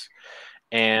 inches.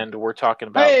 And we're talking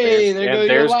about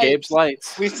there's Gabe's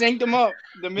lights. We synced them up.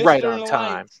 The Mister right on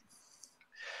time. Lights.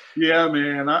 Yeah,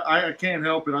 man, I can't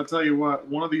help it. I'll tell you what.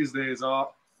 One of these days,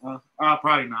 I'll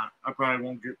probably not. I probably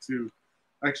won't get to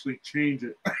actually change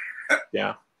it.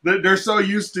 Yeah, they're so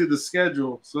used to the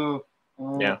schedule. So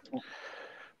yeah.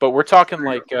 But we're talking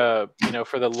like, you know,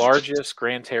 for the largest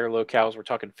grand tear locales, we're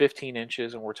talking 15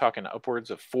 inches, and we're talking upwards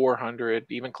of 400,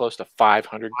 even close to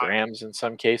 500 grams in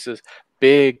some cases.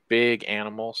 Big, big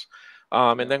animals.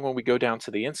 And then when we go down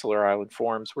to the insular island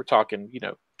forms, we're talking, you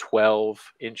know, 12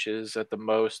 inches at the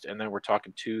most, and then we're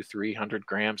talking 200-300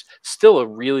 grams. Still a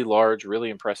really large,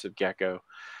 really impressive gecko.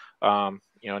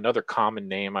 You know, another common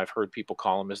name I've heard people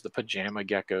call them is the pajama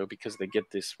gecko, because they get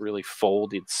this really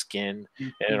folded skin,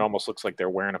 and it almost looks like they're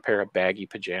wearing a pair of baggy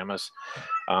pajamas.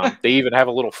 They even have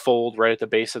a little fold right at the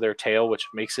base of their tail, which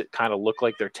makes it kind of look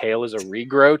like their tail is a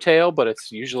regrow tail, but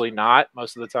it's usually not.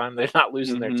 Most of the time, they're not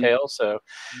losing their tail. So,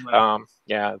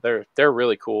 yeah, they're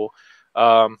really cool.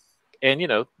 And, you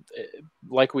know,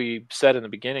 like we said in the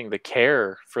beginning, the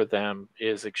care for them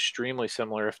is extremely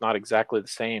similar, if not exactly the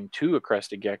same, to a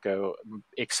crested gecko,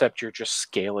 except you're just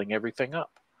scaling everything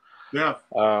up. Yeah.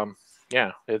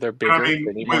 Yeah, they're bigger. I mean,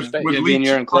 they need more space.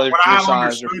 Your enclosure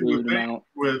size or food amount.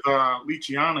 With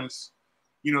leachianas,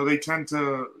 you know, they tend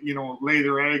to, you know, lay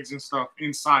their eggs and stuff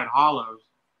inside hollows.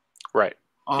 Right.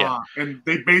 And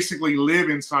they basically live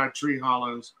inside tree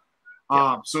hollows.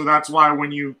 So that's why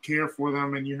when you care for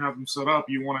them and you have them set up,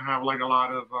 you want to have like a lot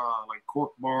of like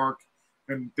cork bark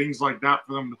and things like that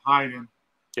for them to hide in.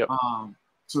 Yep.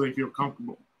 So they feel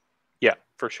comfortable. Yeah,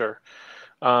 for sure.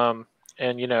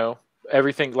 And you know,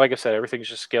 everything, like I said, everything's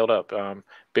just scaled up.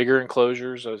 Bigger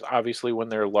enclosures, obviously when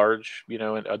they're large, you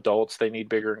know, and adults, they need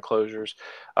bigger enclosures.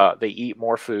 They eat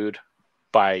more food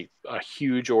by a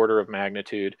huge order of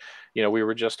magnitude. You know, we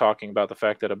were just talking about the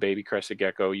fact that a baby crested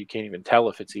gecko, you can't even tell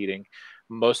if it's eating.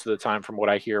 Most of the time, from what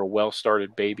I hear, a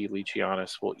well-started baby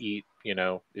leachianus will eat, you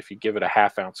know, if you give it a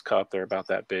half-ounce cup, they're about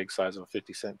that big, size of a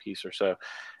 50-cent piece or so,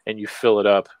 and you fill it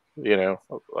up, you know,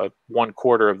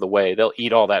 1/4 of the way, they'll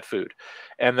eat all that food.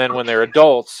 And then when they're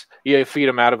adults, you feed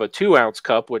them out of a 2-ounce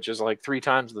cup, which is like 3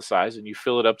 times the size, and you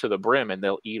fill it up to the brim, and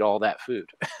they'll eat all that food.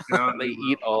 They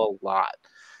eat a lot.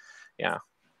 Yeah.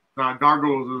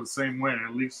 Gargoyles are the same way,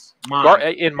 at least mine.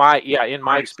 In my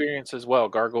experience as well,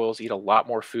 gargoyles eat a lot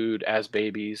more food as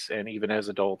babies and even as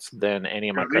adults than any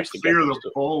of my crested geckos. They clear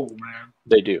the bowl, man.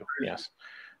 They do, yes.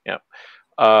 Yeah.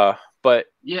 But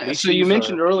yeah, so you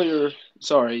mentioned earlier.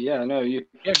 Sorry, yeah, no, you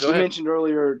mentioned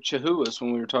earlier chihuahuas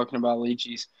when we were talking about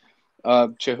leachies.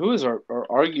 Chihuahuas are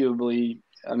arguably,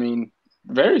 I mean,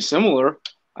 very similar.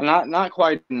 Not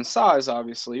quite in size,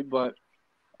 obviously, but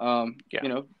you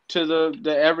know, to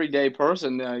the everyday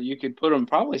person, you could put them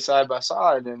probably side by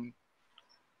side, and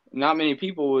not many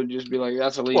people would just be like,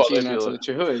 "That's a leachie and that's a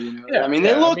chihuahua." You know, yeah, I mean,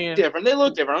 they look different. They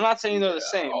look different. I'm not saying they're the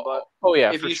same, but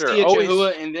if you see a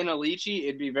chihuahua and then a leachie,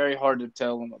 it'd be very hard to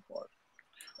tell them apart.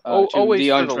 Always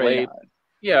for the lay,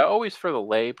 always for the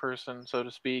lay person, so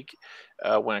to speak.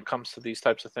 When it comes to these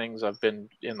types of things, I've been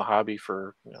in the hobby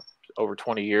for over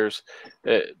 20 years.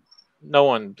 No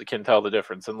one can tell the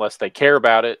difference unless they care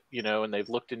about it, you know, and they've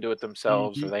looked into it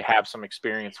themselves or they have some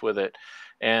experience with it.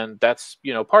 And that's,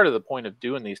 you know, part of the point of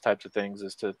doing these types of things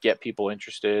is to get people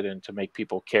interested and to make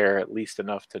people care at least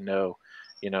enough to know,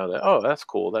 you know, that, oh, that's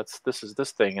cool. This is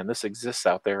this thing, and this exists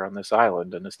out there on this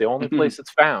island, and it's the only place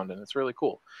it's found, and it's really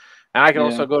cool. And I can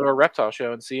also go to a reptile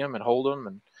show and see them and hold them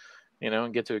and, you know,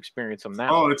 and get to experience them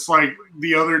now. Oh, it's like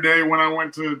the other day when I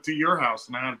went to your house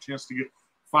and I had a chance to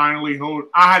finally hold.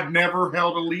 I had never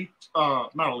held a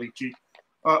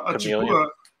a chihuahua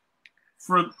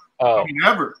for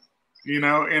ever. you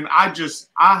know, and I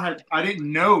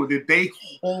didn't know that they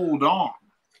hold on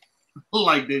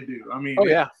like they do. I mean, oh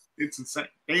yeah, it's insane.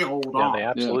 They hold yeah, on. they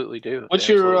absolutely do. What's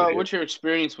They your absolutely do. what's your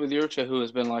experience with your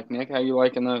Chihuahuas been like, Nick? How you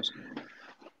liking those?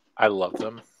 I love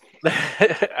them.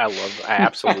 I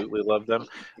absolutely love them.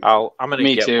 I'm gonna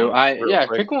Me get too. one real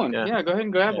quick. Pick one. Yeah, go ahead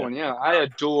and grab one. Yeah, I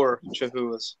adore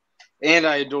Chihuahuas, and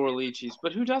I adore leachies.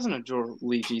 But who doesn't adore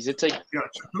leachies? It's like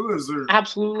Chihuahuas are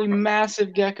absolutely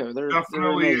massive gecko. They're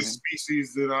definitely a amazing.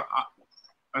 species that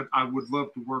I would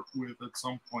love to work with at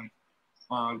some point.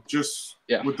 Just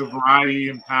with the variety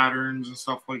and patterns and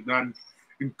stuff like that,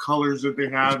 and colors that they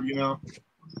have, you know.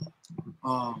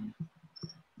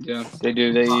 Yeah, they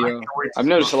do. I've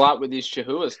noticed a lot with these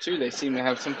Chihuahuas too. They seem to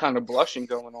have some kind of blushing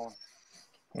going on.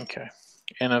 Okay,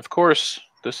 and of course,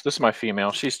 this is my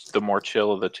female. She's the more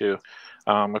chill of the two.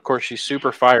 Of course, she's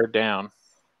super fired down.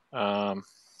 There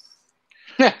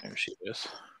she is.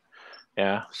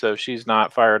 Yeah, so she's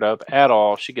not fired up at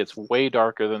all. She gets way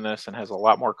darker than this and has a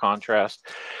lot more contrast.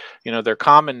 You know, their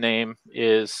common name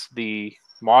is the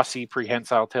mossy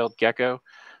prehensile-tailed gecko.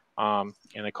 And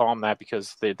they call them that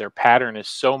because their pattern is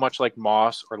so much like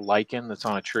moss or lichen that's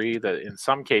on a tree that in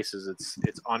some cases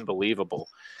it's unbelievable.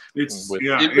 It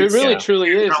really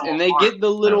truly is, and they get the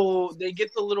little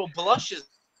blushes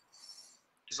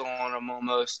on them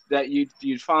almost that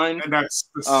you'd find, and that's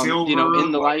the silver, you know,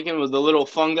 in the lichen with the little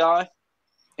fungi.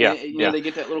 Yeah, and, you know, they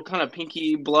get that little kind of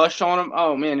pinky blush on them.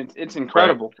 Oh man, it's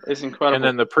incredible. Right. It's incredible. And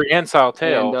then the prehensile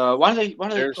tail. And why do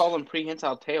they call them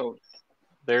prehensile tailed?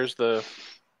 There's the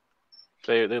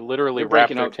they literally wrap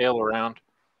their tail around.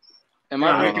 Am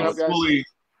I breaking up, guys?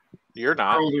 You're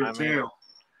not. Tail.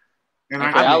 And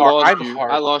okay,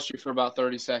 I lost you for about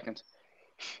 30 seconds.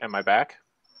 Am I back?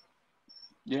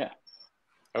 Yeah.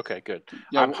 Okay, good.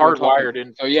 Yeah, I'm hardwired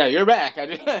in. Oh yeah, you're back.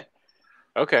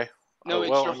 Okay. No,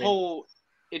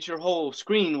 it's your whole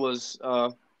screen was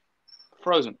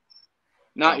frozen,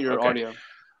 not your audio.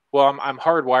 Well, I'm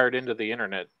hardwired into the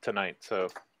internet tonight, so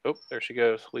there she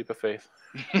goes. Leap of faith.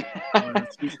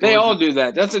 They all do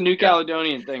that. That's a New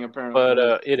Caledonian thing, apparently.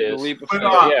 But it is. Leap of faith.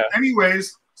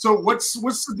 Anyways, so what's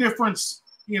the difference,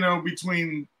 you know,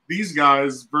 between these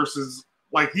guys versus,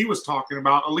 like he was talking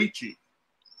about, a leachie?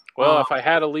 Well, if I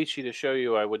had a leachie to show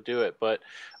you, I would do it. But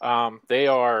they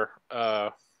are,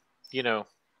 you know,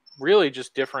 really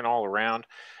just different all around.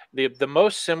 The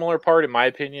most similar part, in my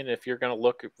opinion, if you're going to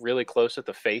look really close at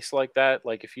the face like that,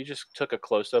 like if you just took a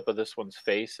close-up of this one's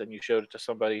face and you showed it to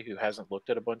somebody who hasn't looked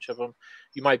at a bunch of them,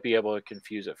 you might be able to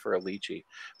confuse it for a leachie.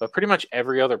 But pretty much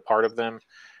every other part of them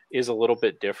is a little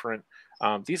bit different.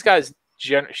 These guys,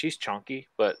 she's chunky,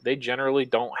 but they generally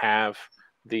don't have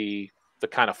the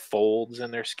kind of folds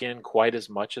in their skin quite as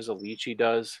much as a leachie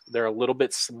does. They're a little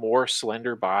bit more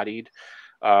slender-bodied.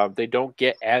 They don't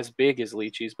get as big as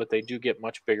leachies, but they do get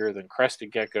much bigger than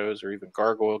crested geckos or even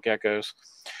gargoyle geckos.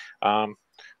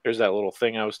 There's that little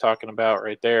thing I was talking about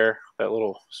right there, that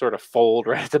little sort of fold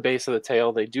right at the base of the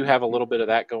tail. They do have a little bit of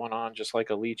that going on, just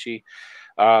like a leachie.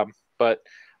 But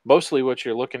mostly what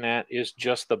you're looking at is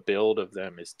just the build of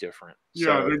them is different.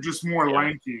 Yeah, so, they're just more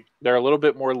lanky. They're a little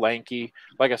bit more lanky.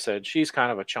 Like I said, she's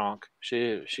kind of a chonk.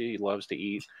 She loves to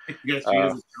eat. Yes, she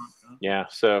is a chonk. Huh? Yeah,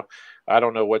 so I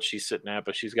don't know what she's sitting at,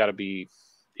 but she's got to be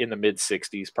in the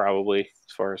mid-60s probably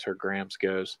as far as her grams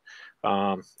goes.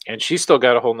 And she's still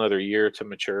got a whole nother year to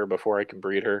mature before I can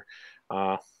breed her.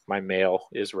 My male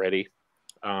is ready.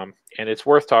 And it's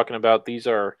worth talking about. These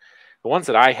are the ones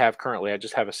that I have currently. I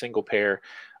just have a single pair.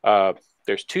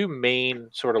 There's two main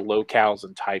sort of locales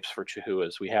and types for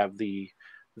Chihuahuas. We have the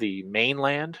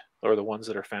mainland, or the ones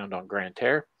that are found on Grand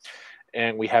Terre,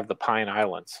 and we have the Pine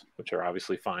Islands, which are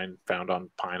obviously found on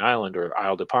Pine Island or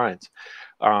Isle de Pines.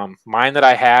 Mine that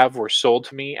I have were sold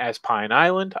to me as Pine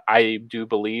Island. I do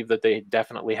believe that they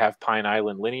definitely have Pine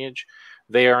Island lineage.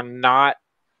 They are not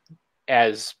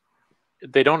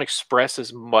they don't express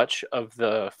as much of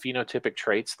the phenotypic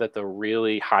traits that the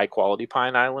really high quality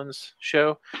Pine Islands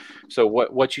show. So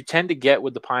what you tend to get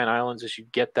with the Pine Islands is you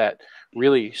get that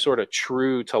really sort of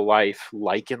true to life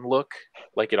lichen look.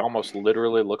 Like it almost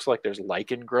literally looks like there's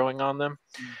lichen growing on them.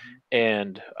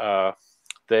 And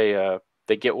they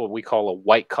get what we call a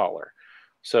white collar.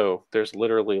 So there's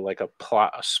literally like a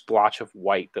splotch of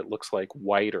white that looks like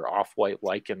white or off-white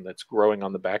lichen that's growing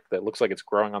on the back, that looks like it's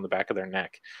growing on the back of their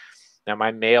neck. Now,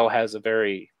 my male has a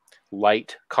very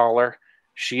light collar.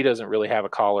 She doesn't really have a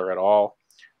collar at all,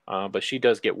 but she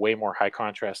does get way more high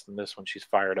contrast than this when she's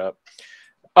fired up.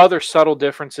 Other subtle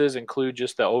differences include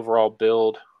just the overall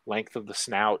build, length of the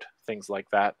snout, things like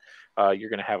that. You're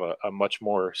going to have a much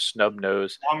more snub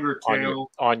nose, longer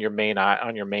tail on your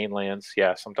mainlands.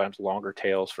 Yeah, sometimes longer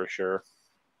tails for sure.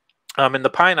 And the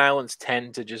Pine Islands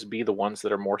tend to just be the ones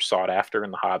that are more sought after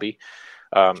in the hobby,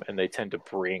 and they tend to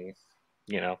bring,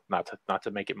 not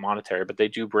to make it monetary, but they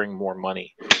do bring more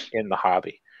money in the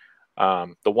hobby.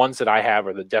 The ones that I have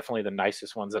are definitely the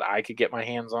nicest ones that I could get my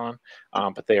hands on,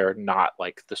 but they are not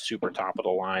like the super top of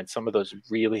the line. Some of those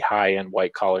really high end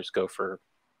white collars go for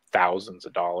thousands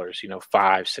of dollars. $5, $6,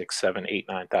 $7,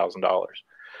 $8,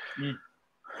 $9,000.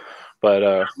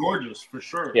 But gorgeous for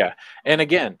sure. Yeah, and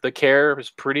again, the care is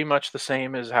pretty much the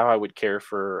same as how I would care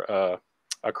for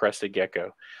a crested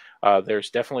gecko.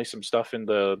 There's definitely some stuff in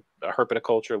the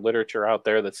herpetoculture literature out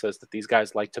there that says that these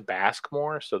guys like to bask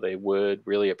more, so they would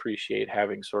really appreciate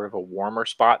having sort of a warmer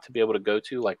spot to be able to go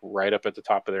to, like right up at the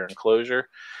top of their enclosure.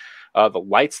 The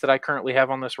lights that I currently have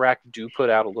on this rack do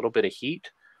put out a little bit of heat,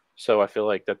 so I feel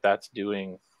like that's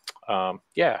doing.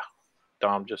 Yeah,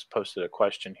 Dom just posted a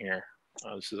question here.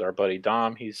 This is our buddy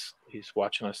Dom. He's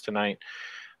watching us tonight.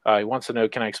 He wants to know,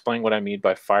 can I explain what I mean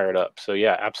by fired up? So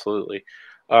yeah, absolutely.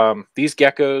 These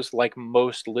geckos, like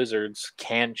most lizards,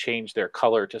 can change their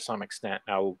color to some extent.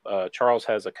 Now, Charles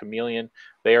has a chameleon.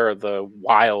 They are the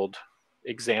wild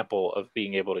example of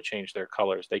being able to change their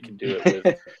colors. They can do it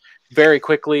with very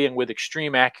quickly and with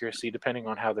extreme accuracy, depending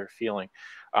on how they're feeling.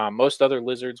 Most other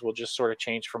lizards will just sort of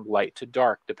change from light to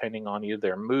dark, depending on either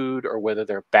their mood or whether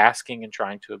they're basking and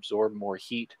trying to absorb more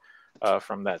heat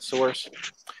from that source.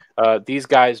 These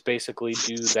guys basically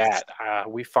do that.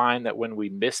 We find that when we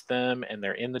miss them and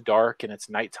they're in the dark and it's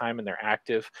nighttime and they're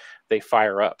active, they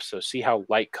fire up. So see how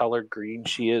light colored green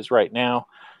she is right now?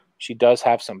 She does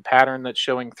have some pattern that's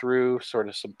showing through, sort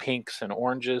of some pinks and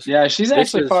oranges. Yeah, she's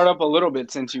actually fired up a little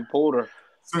bit since you pulled her.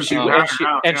 She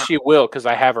will, because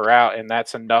I have her out, and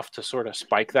that's enough to sort of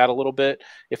spike that a little bit.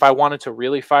 If I wanted to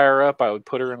really fire her up, I would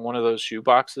put her in one of those shoe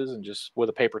boxes and just with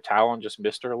a paper towel and just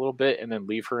mist her a little bit, and then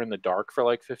leave her in the dark for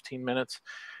like 15 minutes,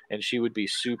 and she would be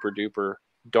super duper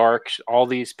dark. All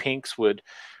these pinks would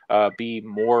be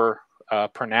more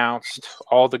pronounced.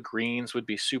 All the greens would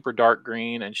be super dark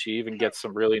green, and she even gets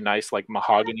some really nice like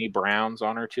mahogany browns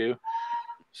on her too.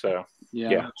 So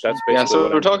yeah, that's basically so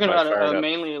what we're talking about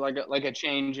mainly like a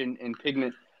change in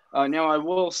pigment. Now I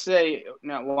will say,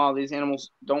 now while these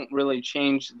animals don't really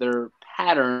change their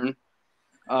pattern,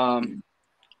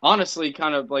 honestly,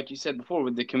 kind of like you said before,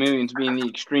 with the chameleons being the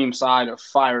extreme side of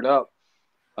fired up,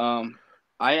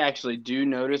 I actually do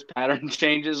notice pattern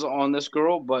changes on this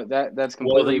girl, but that's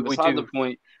completely beside the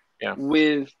point. Yeah.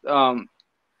 With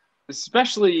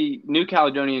especially New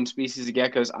Caledonian species of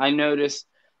geckos, I notice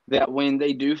that when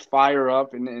they do fire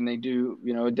up and they do,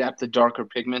 adapt to darker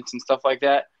pigments and stuff like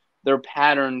that, their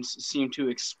patterns seem to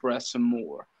express some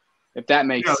more, if that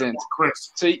makes sense.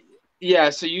 So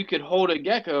you could hold a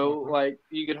gecko, like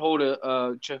you could hold a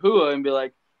chahua and be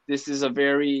like, this is a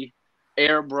very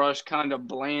airbrush kind of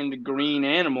bland green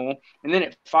animal, and then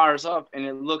it fires up and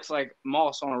it looks like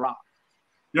moss on a rock.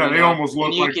 Yeah, they almost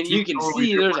look like you can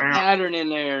see there's a pattern in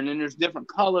there, and then there's different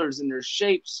colors and there's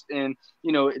shapes, and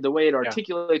the way it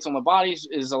articulates on the bodies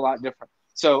is a lot different.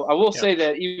 So I will say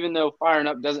that even though firing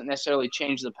up doesn't necessarily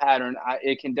change the pattern,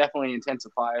 it can definitely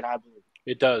intensify it, I believe.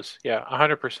 It does, yeah,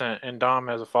 100%. And Dom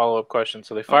has a follow-up question.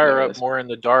 So they fire up more in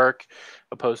the dark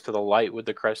opposed to the light with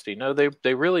the cresty. No,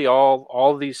 they really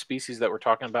all these species that we're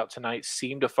talking about tonight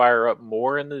seem to fire up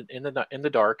more in the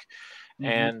dark.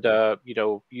 And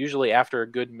usually after a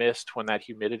good mist, when that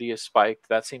humidity is spiked,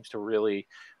 that seems to really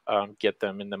get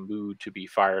them in the mood to be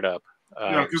fired up.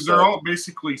 Because they're all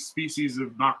basically species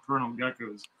of nocturnal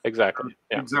geckos. Exactly.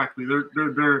 Exactly.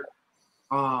 They're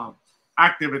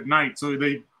active at night, so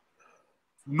they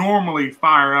normally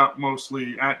fire up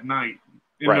mostly at night.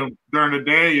 During the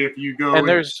day, if you go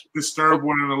and disturb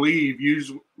one of the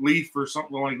leaf or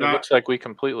something like that. It looks like we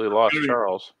completely lost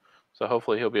Charles. So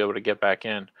hopefully he'll be able to get back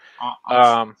in.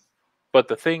 But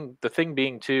the thing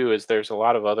being too is there's a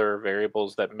lot of other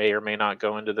variables that may or may not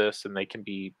go into this, and they can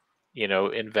be,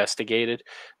 investigated.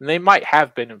 And they might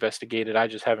have been investigated. I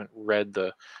just haven't read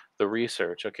the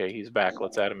research. Okay, he's back.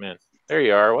 Let's add him in. There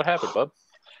you are. What happened, bub?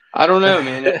 I don't know,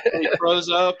 man. It froze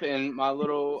up, and my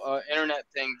little internet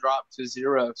thing dropped to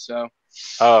 0. So.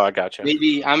 Oh, I gotcha.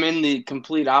 Maybe I'm in the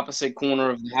complete opposite corner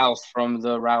of the house from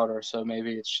the router, so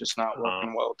maybe it's just not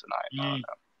working well tonight. I don't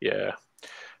know. Yeah.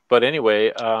 But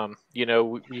anyway,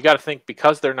 you got to think,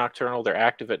 because they're nocturnal, they're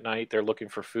active at night, they're looking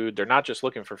for food. They're not just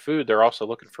looking for food, they're also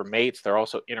looking for mates. They're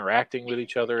also interacting with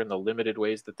each other in the limited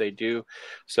ways that they do.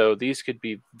 So these could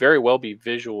very well be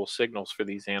visual signals for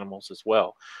these animals as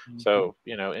well. Mm-hmm. So,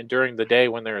 and during the day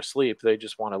when they're asleep, they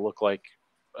just want to look like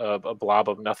a blob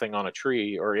of nothing on a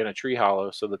tree or in a tree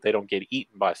hollow so that they don't get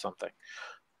eaten by something.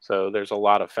 So there's a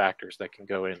lot of factors that can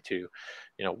go into,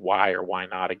 why or why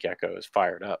not a gecko is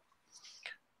fired up.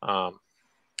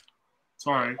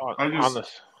 Sorry, on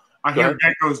this. I hear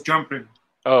geckos jumping.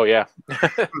 Oh yeah,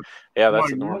 yeah,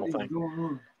 that's a normal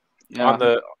thing.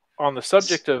 Yeah. On the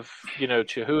subject of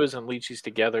chihuahuas and leachies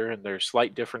together, and their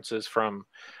slight differences from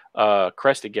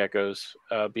crested geckos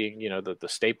being the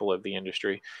staple of the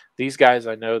industry. These guys,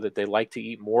 I know that they like to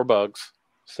eat more bugs,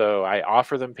 so I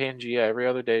offer them Pangea every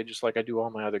other day, just like I do all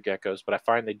my other geckos. But I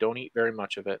find they don't eat very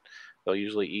much of it. They'll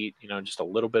usually eat just a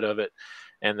little bit of it,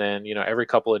 and then every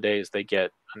couple of days they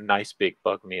get a nice big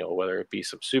bug meal, whether it be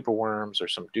some superworms or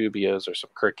some dubias or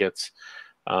some crickets,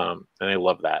 and they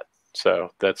love that. So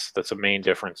that's a main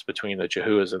difference between the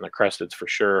chihuahuas and the cresteds for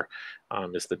sure,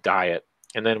 is the diet.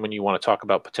 And then when you want to talk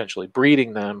about potentially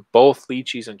breeding them, both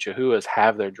leachies and chihuahuas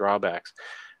have their drawbacks.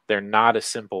 They're not as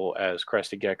simple as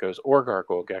crested geckos or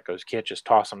gargoyle geckos. You can't just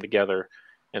toss them together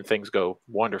and things go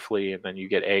wonderfully, and then you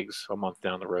get eggs a month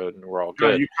down the road and we're all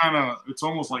good. It's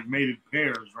almost like mated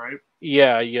pairs, right?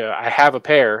 Yeah. I have a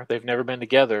pair. They've never been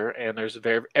together, and there's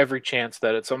every chance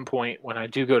that at some point when I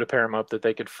do go to pair them up that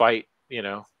they could fight,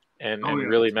 and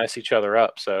really mess each other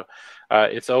up. So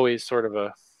it's always sort of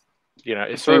a,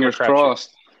 it's sort of a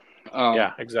crossed.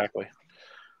 Yeah, exactly.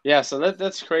 Yeah, so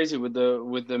that's crazy with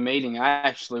the mating. I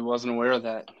actually wasn't aware of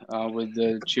that with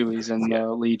the chewies and the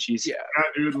leachies. Yeah,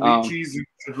 dude, leachies and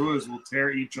chihuahuas will tear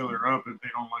each other up if they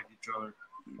don't like each other.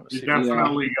 You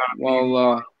definitely got.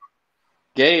 Well,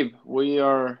 Gabe, we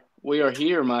are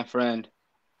here, my friend.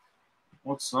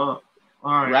 What's up?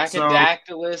 All right,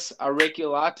 Rhacodactylus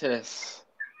auriculatus.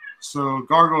 So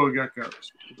gargoyle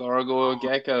geckos. Gargoyle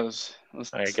geckos.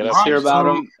 Let's hear about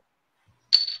them.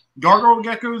 Gargoyle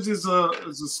geckos is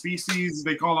a species.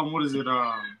 They call them, what is it?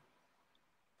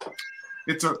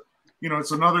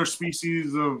 It's another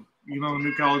species of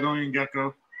New Caledonian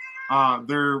gecko.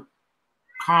 They're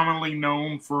commonly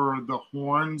known for the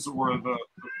horns or the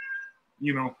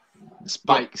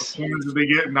spikes. The horns that they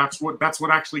get, and that's what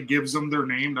actually gives them their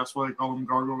name. That's why they call them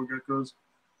gargoyle geckos.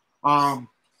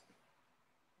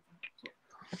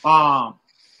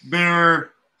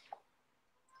 They're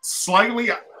slightly,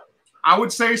 I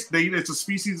would say it's a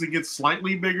species that gets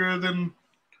slightly bigger than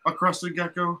a crested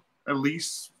gecko, at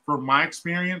least from my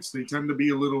experience. They tend to be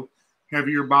a little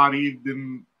heavier bodied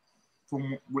than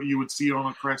from what you would see on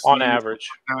a crested. On average.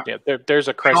 There's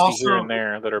a cresty here and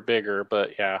there that are bigger,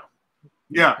 but yeah.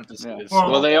 Yeah.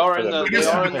 Well, they are in the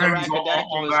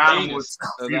Rhacodactylus genus.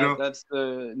 So that's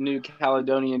the New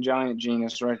Caledonian giant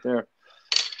genus right there.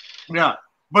 Yeah.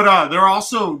 But they're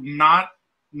also not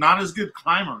as good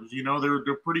climbers.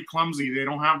 They're pretty clumsy. They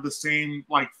don't have the same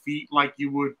feet like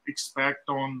you would expect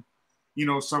on,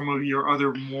 some of your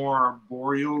other more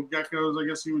arboreal geckos, I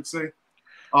guess you would say.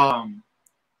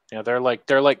 They're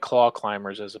like claw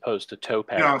climbers as opposed to toe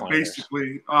pad climbers.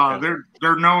 Basically.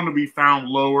 They're known to be found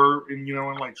lower in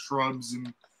in shrubs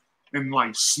and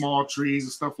small trees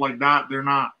and stuff like that. They're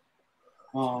not.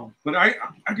 But I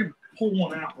can pull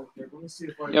one out real quick. Let me see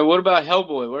if I. Yeah. What about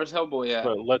Hellboy? Where's Hellboy at?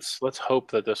 But let's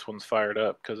hope that this one's fired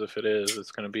up, because if it is,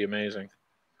 it's going to be amazing.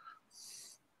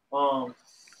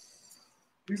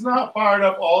 He's not fired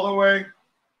up all the way.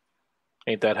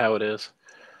 Ain't that how it is?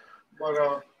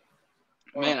 But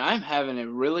man, I'm having a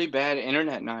really bad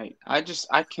internet night. I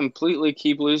completely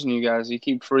keep losing you guys. You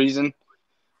keep freezing,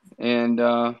 and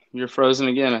you're frozen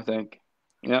again, I think.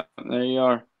 Yeah, there you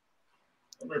are.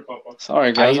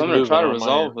 Sorry, guys. I'm going to try to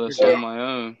resolve this on my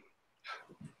own.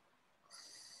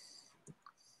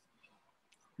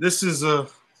 This is a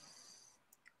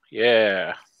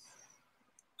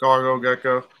gargoyle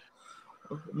gecko.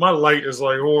 My light is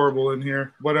horrible in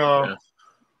here, but hold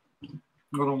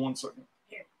on one second.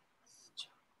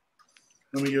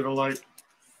 Let me get a light.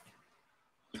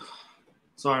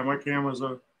 Sorry, my camera's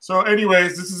up. So,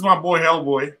 anyways, this is my boy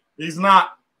Hellboy. He's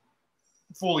not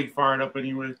fully fired up,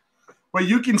 anyways. But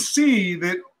you can see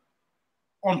that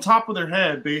on top of their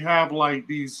head, they have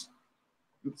these.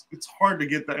 It's hard to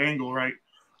get the angle right,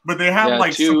 but they have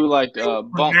two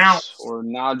bumps or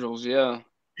nodules. Yeah,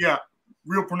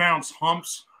 real pronounced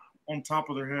humps on top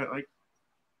of their head.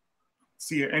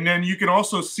 See it, and then you can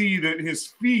also see that his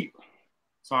feet.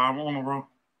 Sorry, I'm on the wrong.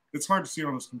 It's hard to see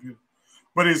on this computer,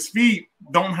 but his feet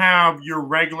don't have your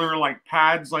regular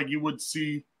pads like you would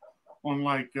see on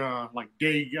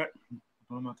day.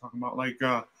 I'm not talking about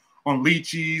on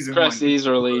leachies and cresties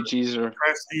or leachies or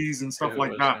cresties and stuff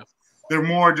like that. They're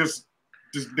more just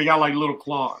they got little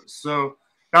claws. So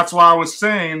that's why I was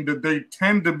saying that they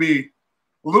tend to be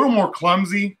a little more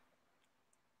clumsy.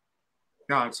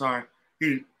 God, sorry.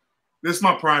 This is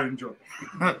my pride and joy.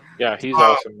 Yeah, he's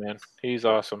awesome, man. He's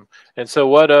awesome. And so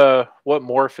what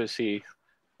morph is he?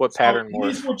 What pattern morph?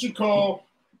 He's what you call,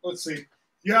 let's see.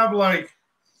 You have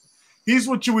He's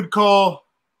what you would call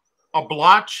a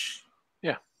blotch.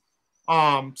 Yeah.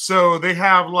 So they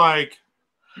have like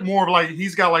more of like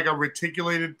he's got like a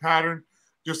reticulated pattern,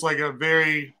 just like a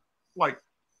very like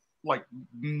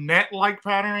net-like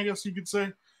pattern, I guess you could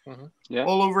say. Mm-hmm. Yeah.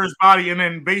 All over his body, and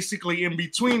then basically in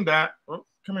between that, oh,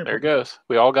 come here. There it goes.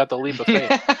 We all got the leap of faith.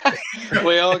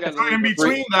 We all got so in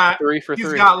between that,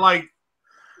 he's got like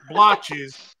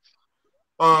blotches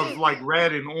of like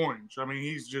red and orange. I mean,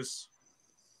 he's just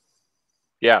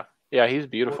yeah, he's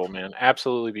beautiful, man.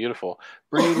 Absolutely beautiful.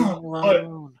 Breeding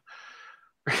loan.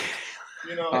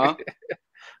 You know,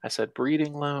 I said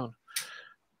breeding loan.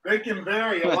 They can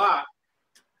vary a lot.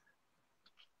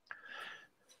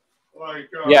 Like,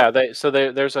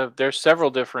 there's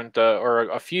several different or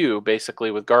a few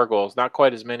basically with gargoyles, not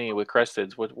quite as many with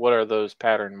cresteds. What are those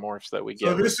pattern morphs that we get?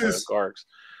 So this is gargs.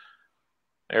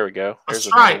 There we go. There's a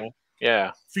stripe.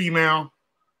 Yeah, female,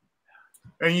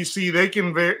 and you see they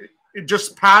can vary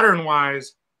just pattern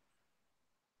wise.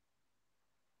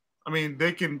 I mean,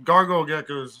 they can gargoyle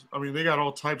geckos. I mean, they got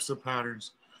all types of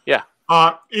patterns. Yeah.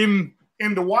 In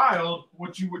the wild,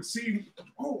 what you would see.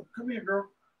 Oh, come here, girl.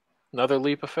 Another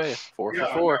leap of faith. 4 for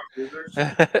 4.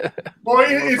 Well,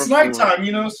 it's nighttime,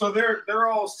 you know, so they're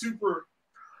all super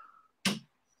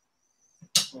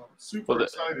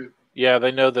excited. Yeah,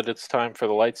 they know that it's time for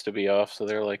the lights to be off, so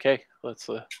they're like, "Hey, let's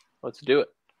do it."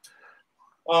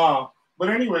 But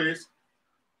anyways,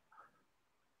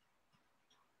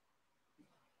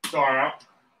 sorry,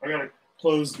 I gotta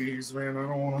close these, man. I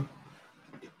don't want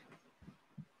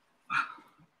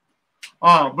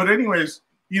to. But anyways.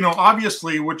 You know,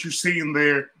 obviously what you're seeing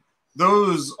there,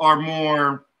 those are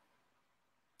more,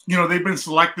 you know, they've been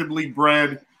selectively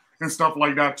bred and stuff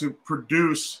like that to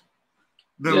produce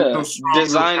those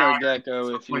designer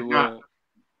gecko, if you will.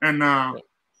 And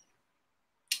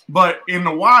but in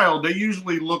the wild, they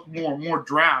usually look more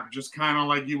drab, just kind of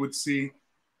like you would see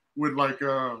with like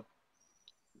a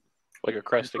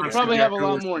crested. They probably have a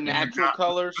lot more natural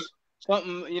colors.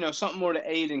 Something more to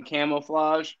aid in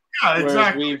camouflage. Yeah,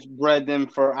 exactly. We've bred them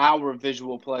for our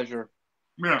visual pleasure.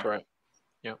 Yeah, that's right.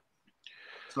 Yeah.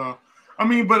 So, I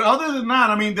mean, but other than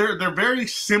that, I mean, they're very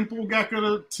simple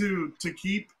gecko to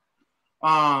keep.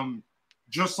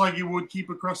 Just like you would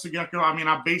keep a crested gecko. I mean,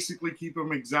 I basically keep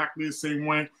them exactly the same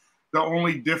way. The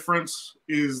only difference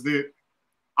is that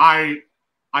I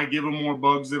give them more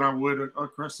bugs than I would a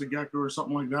crested gecko or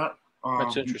something like that.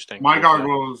 That's interesting. My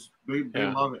gargoyles, they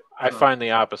love it. I find the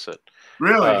opposite.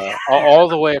 Really? All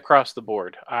the way across the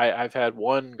board. I've had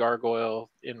one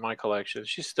gargoyle in my collection.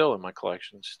 She's still in my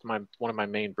collection. She's one of my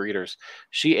main breeders.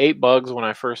 She ate bugs when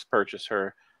I first purchased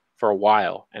her for a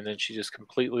while, and then she just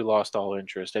completely lost all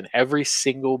interest. And every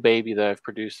single baby that I've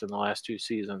produced in the last 2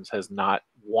 seasons has not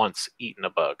once eaten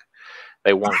a bug.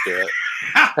 They won't do it.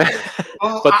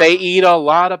 But they eat a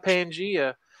lot of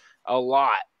Pangea. A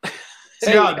lot.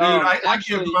 Yeah, dude, I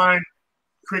give mine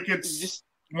crickets just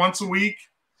once a week,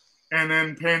 and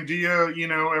then Pangea, you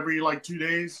know, every like 2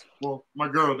 days. Well, my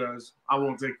girl does. I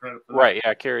won't take credit for that. Right?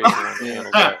 Yeah, Carrie's the one who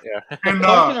handles that. Yeah. And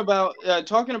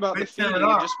talking about the feeding,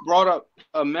 you just brought up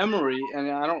a memory, and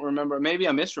I don't remember. Maybe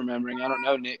I'm misremembering. I don't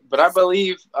know, Nick, but I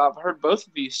believe I've heard both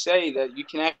of you say that you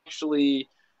can actually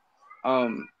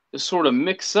sort of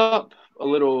mix up a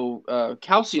little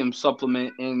calcium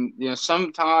supplement, and you know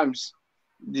sometimes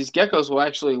these geckos will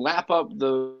actually lap up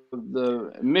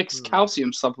the mixed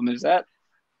calcium supplement. Is that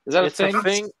a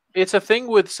thing? It's a thing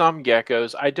with some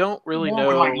geckos. I don't really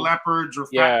know. Like leopards or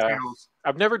fat tails.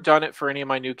 I've never done it for any of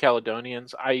my new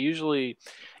Caledonians. I usually,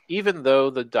 even though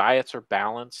the diets are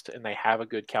balanced and they have a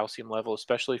good calcium level,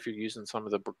 especially if you're using some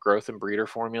of the growth and breeder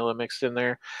formula mixed in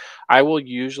there, I will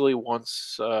usually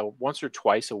once or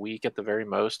twice a week at the very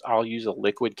most, I'll use a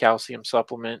liquid calcium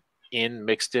supplement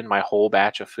mixed in my whole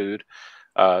batch of food.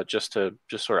 Just to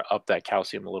sort of up that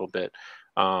calcium a little bit.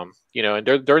 You know,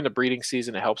 and during the breeding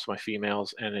season, it helps my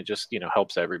females, and it just, you know,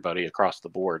 helps everybody across the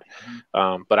board.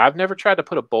 But I've never tried to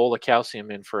put a bowl of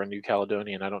calcium in for a new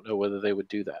Caledonian. I don't know whether they would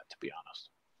do that, to be honest.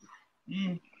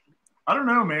 I don't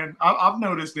know, man. I've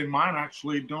noticed in mine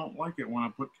actually don't like it when I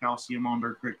put calcium on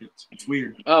their crickets. It's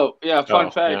weird. Oh, yeah.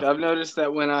 Fun fact. Yeah. I've noticed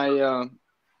that when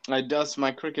I dust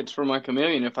my crickets for my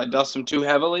chameleon, if I dust them too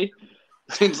heavily,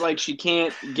 it seems like she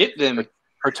can't get them.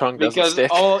 Her tongue doesn't stick.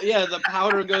 The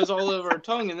powder goes all over her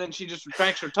tongue, and then she just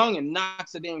retracts her tongue and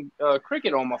knocks a damn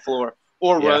cricket on my floor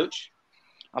or roach.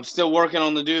 I'm still working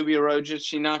on the dubia roaches.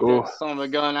 She knocked that son of a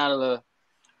gun out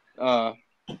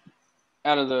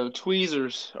of the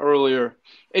tweezers earlier.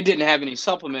 It didn't have any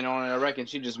supplement on it. I reckon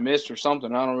she just missed or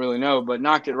something. I don't really know, but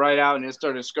knocked it right out, and it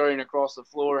started scurrying across the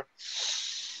floor.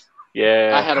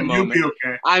 Yeah. I had a You'll moment. be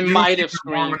okay. I You'll might keep have it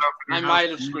warm screamed. enough in I your might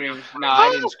house have for you. screamed. No,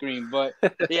 I didn't scream, but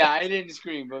yeah, I didn't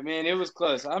scream. But man, it was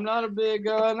close. I'm not a big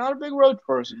roach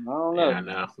person. I don't know. Yeah,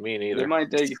 no, me neither. It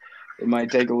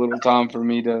might take a little time for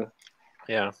me to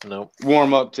nope.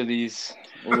 warm up to these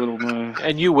little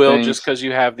And you will things. just because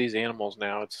you have these animals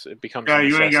now. It becomes a you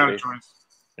necessity. ain't got a choice.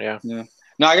 Yeah.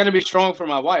 No, I got to be strong for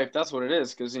my wife. That's what it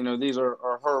is, because these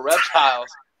are her reptiles,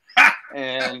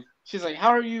 and she's like,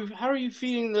 "How are you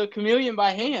feeding the chameleon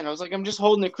by hand?" I was like, "I'm just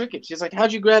holding the cricket." She's like,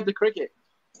 "How'd you grab the cricket?"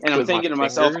 And I'm With my thinking to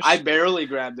myself, fingers? I barely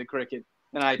grabbed the cricket,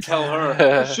 and I tell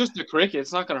her, "It's just a cricket.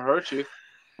 It's not going to hurt you."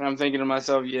 And I'm thinking to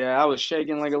myself, "Yeah, I was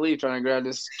shaking like a leaf trying to grab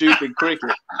this stupid cricket,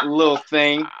 little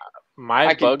thing."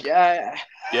 My bug. Yeah.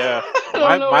 I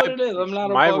don't know what it is. I'm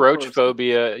not a my bug roach person.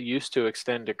 phobia used to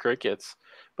extend to crickets,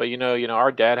 but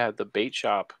our dad had the bait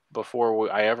shop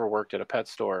before I ever worked at a pet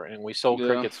store, and we sold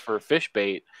crickets for fish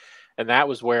bait, and that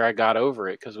was where I got over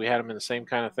it because we had them in the same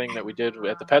kind of thing that we did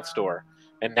at the pet store,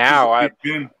 and now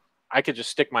I could just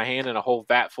stick my hand in a whole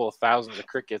vat full of thousands of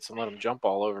crickets and let them jump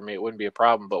all over me. It wouldn't be a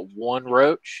problem, but one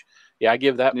roach, I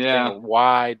give that thing a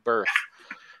wide berth.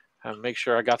 Make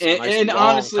sure I got some nice and long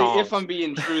honestly, tongs. if I'm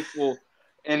being truthful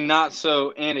and not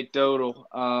so anecdotal,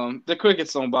 the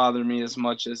crickets don't bother me as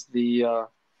much as the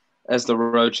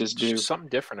roaches do. Just something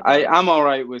different about it. I'm all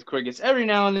right with crickets. Every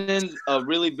now and then, a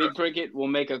really big cricket will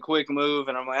make a quick move,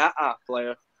 and I'm like,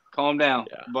 player, calm down.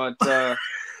 Yeah. But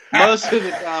most of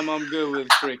the time, I'm good with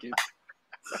crickets.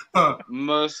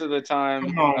 Most of the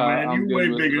time, come on, man, I'm you're good way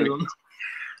with bigger crickets.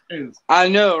 than I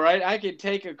know, right? I could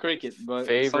take a cricket, but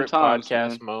favorite sometimes,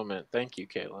 podcast moment. Thank you,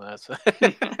 Caitlin. That's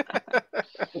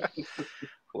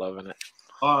loving it.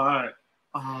 All right.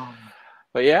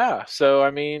 But yeah, so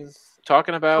I mean,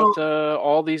 talking about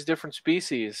all these different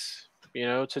species,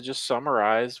 to just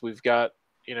summarize, we've got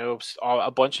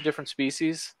a bunch of different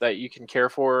species that you can care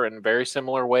for in very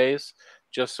similar ways.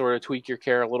 Just sort of tweak your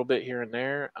care a little bit here and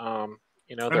there. And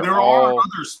there are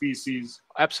other species.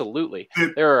 Absolutely.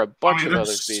 There are a bunch of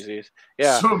other species.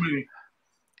 Yeah. So many.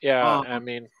 Yeah. I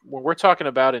mean, when we're talking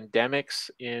about endemics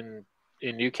in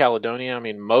New Caledonia, I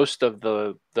mean, most of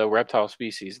the reptile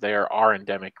species there are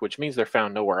endemic, which means they're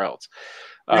found nowhere else.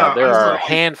 There are a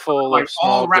handful of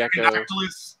small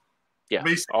geckos. Yeah.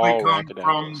 Basically come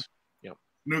from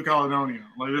New Caledonia.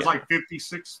 Like there's like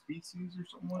 56 species or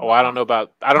something. Oh, I don't know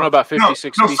about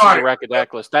 56 species of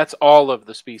Rhacodactylus. That's all of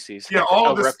the species. Yeah,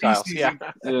 all of the reptiles. Species.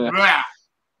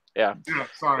 Yeah.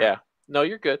 Sorry. Yeah. No,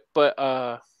 you're good. But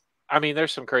I mean,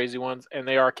 there's some crazy ones, and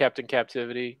they are kept in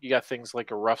captivity. You got things like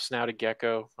a rough-snouted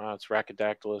gecko. It's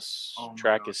Rhacodactylus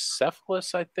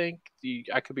trachecephalus, I think.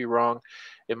 I could be wrong.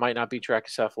 It might not be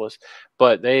trachecephalus,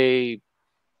 but they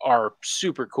are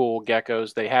super cool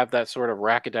geckos. They have that sort of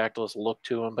Rhacodactylus look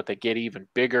to them, but they get even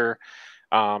bigger.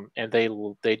 And they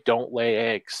don't lay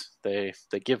eggs. They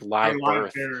give live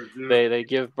birth. They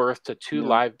give birth to two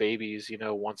live babies,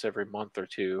 once every month or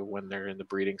two when they're in the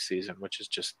breeding season, which is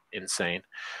just insane.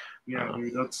 Yeah,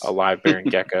 dude, that's a live bearing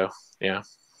gecko. Yeah.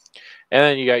 And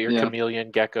then you got your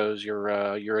chameleon geckos, your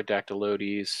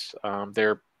Urodactylodes.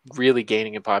 They're really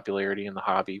gaining in popularity in the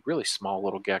hobby. Really small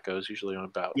little geckos, usually on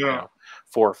about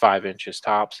 4 or 5 inches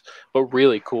tops, but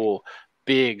really cool.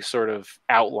 Big sort of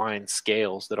outline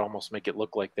scales that almost make it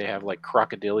look like they have like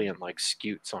crocodilian like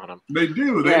scutes on them. They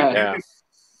do.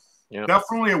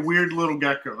 Definitely a weird little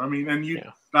gecko. I mean, and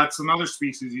that's another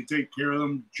species. You take care of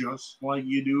them just like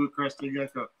you do a crested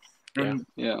gecko. And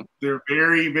they're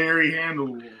very, very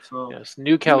handleable. So yes,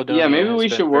 New Caledonia. Yeah, maybe we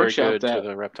should workshop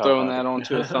that. Throwing that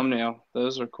onto a thumbnail.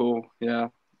 Those are cool. Yeah.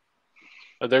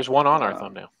 There's one on our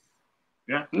thumbnail.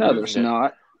 Yeah. No, there's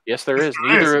not. Yes, there is.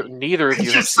 Neither of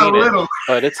you have seen it,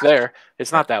 but it's there.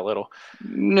 It's not that little.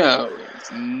 No,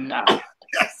 it's not.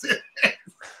 Yes, it is.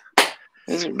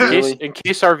 Is it really? In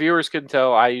case our viewers couldn't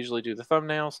tell, I usually do the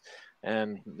thumbnails,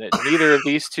 and neither of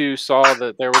these two saw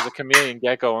that there was a chameleon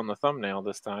gecko on the thumbnail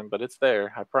this time, but it's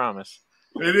there. I promise.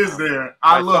 It is there.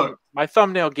 My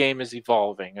thumbnail game is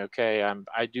evolving. Okay,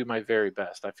 I do my very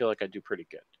best. I feel like I do pretty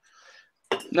good.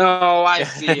 No, I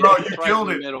see it. Bro, you killed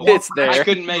it. It's there. I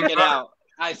couldn't make it out.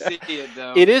 I see it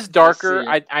though. It is darker.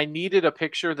 I needed a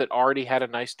picture that already had a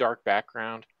nice dark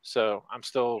background, so I'm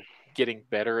still getting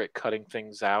better at cutting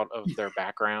things out of their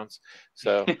backgrounds.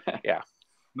 So yeah.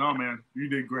 No, man, you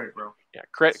did great, bro. Yeah,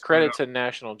 credit to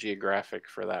National Geographic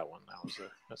for that one.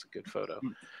 That's a good photo.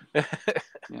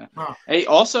 Yeah. Hey,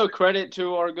 also credit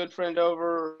to our good friend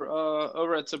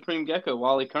over at Supreme Gecko,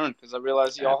 Wally Kern, because I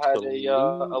realized y'all had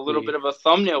a little bit of a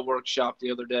thumbnail workshop the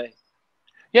other day.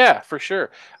 Yeah, for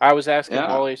sure. I was asking Yeah.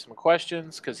 Wally some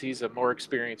questions because he's a more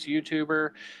experienced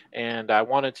YouTuber, and I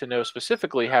wanted to know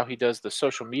specifically how he does the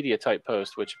social media type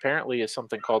post, which apparently is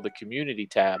something called the community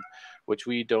tab, which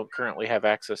we don't currently have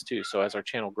access to. So as our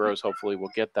channel grows, hopefully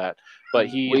we'll get that. But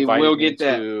he We will invited me get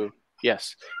that. into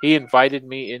yes, he invited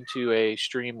me into a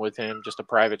stream with him, just a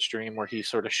private stream where he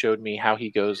sort of showed me how he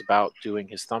goes about doing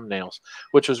his thumbnails,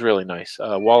 which was really nice.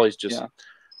 Wally's just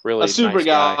really a super nice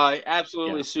guy.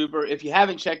 absolutely Yeah. super. If you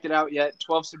haven't checked it out yet,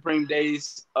 12 Supreme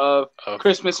Days of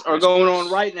Christmas are Christmas. going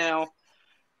on right now.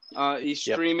 He's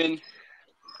Yep. streaming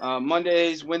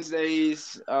Mondays,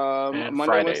 Wednesdays, And Monday,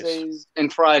 Fridays. Wednesdays,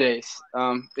 and Fridays.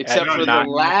 Except At for the 9.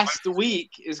 last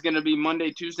week is going to be Monday,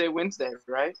 Tuesday, Wednesday,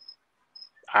 right?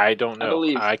 I don't know. I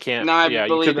believe. I can't. No, I yeah, you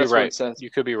believe could be that's what right. it says.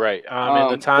 You could be right. And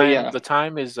but the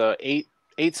time is 8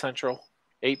 Central,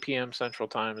 8 p.m. Central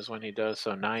time is when he does.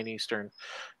 So 9 Eastern,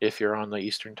 if you're on the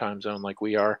Eastern time zone like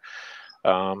we are.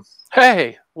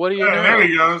 Hey, what do you know? There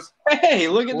he goes. Hey,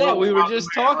 look at that. We were just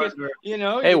talking. Right, you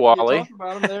know, hey, you Wally. talk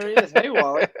about him. There he is. Hey,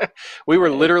 Wally. We were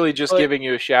literally just giving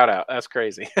you a shout out. That's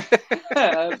crazy.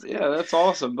 That's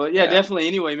awesome. But yeah, definitely.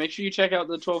 Anyway, make sure you check out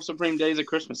the 12 Supreme Days of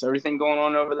Christmas. Everything going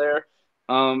on over there.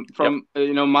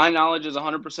 My knowledge is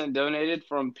 100% donated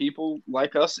from people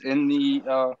like us in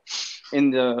the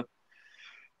in the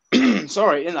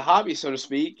hobby, so to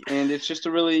speak. And it's just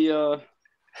a really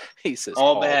he says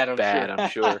all bad. I'm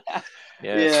sure.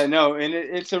 Yes. Yeah, no, and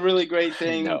it's a really great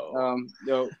thing.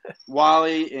 No.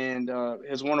 Wally and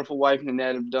his wonderful wife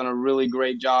Nanette have done a really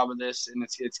great job of this, and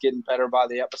it's getting better by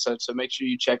the episode. So make sure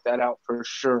you check that out for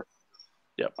sure.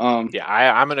 Yep. I'm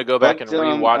going to go back and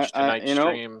rewatch tonight's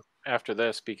stream after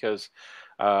this because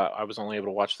I was only able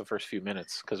to watch the first few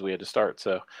minutes because we had to start.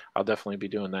 So I'll definitely be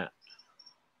doing that.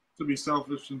 To be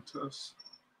selfish and us.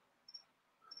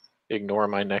 Ignore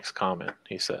my next comment,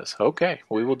 he says. Okay,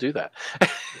 we will do that.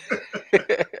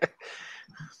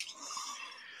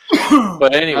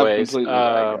 But anyways,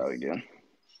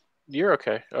 you're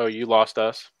okay. Oh, you lost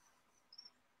us?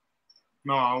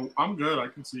 No, I'm good. I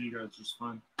can see you guys just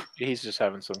fine. He's just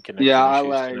having some connection issues I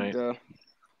lagged. Tonight.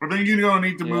 I think you're going to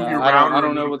need to move your router. I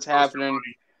don't know what's happening.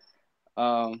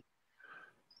 I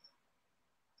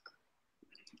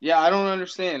don't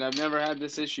understand. I've never had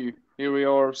this issue. Here we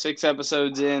are, 6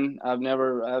 episodes in. I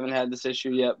haven't had this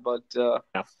issue yet, but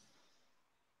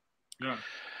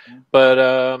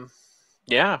But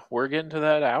we're getting to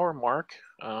that hour mark,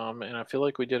 and I feel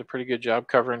like we did a pretty good job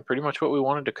covering pretty much what we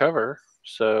wanted to cover.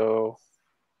 So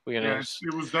we're gonna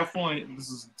it was definitely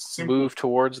move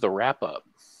towards the wrap up.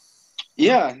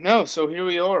 Yeah, no. So here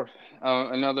we are,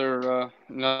 another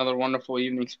wonderful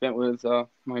evening spent with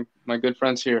my good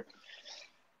friends here.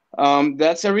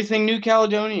 That's everything New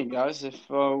Caledonian, guys. If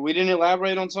we didn't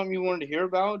elaborate on something you wanted to hear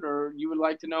about or you would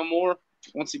like to know more,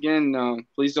 once again,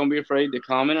 please don't be afraid to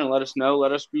comment and let us know.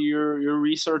 Let us be your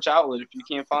research outlet. If you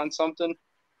can't find something,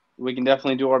 we can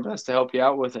definitely do our best to help you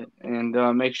out with it. And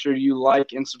make sure you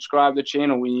like and subscribe to the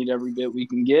channel. We need every bit we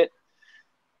can get.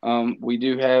 We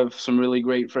do have some really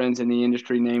great friends in the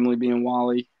industry, namely being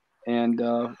Wally. And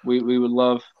we would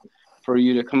love for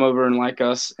you to come over and like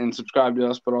us and subscribe to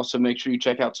us, but also make sure you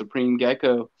check out Supreme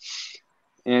Gecko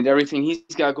and everything he's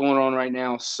got going on right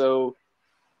now. So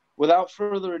without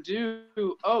further ado,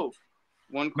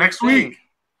 one quick next thing. Week.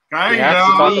 You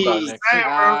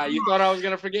thought I was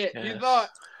going to forget. Yes. You thought.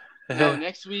 No,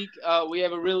 next week we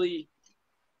have a really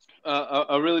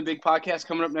big podcast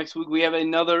coming up next week. We have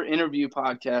another interview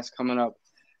podcast coming up,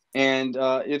 and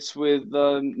it's with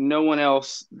no one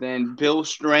else than Bill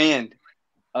Strand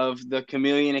of the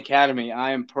Chameleon Academy.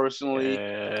 I am personally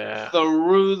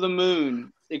through the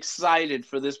moon excited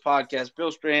for this podcast.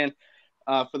 Bill Strand,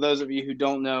 for those of you who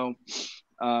don't know,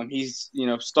 he's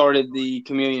started the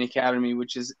Chameleon Academy,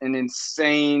 which is an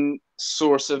insane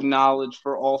source of knowledge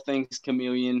for all things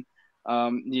chameleon.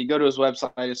 You go to his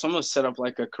website, it's almost set up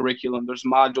like a curriculum. There's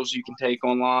modules you can take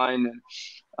online,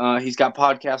 and he's got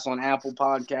podcasts on Apple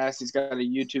Podcasts. He's got a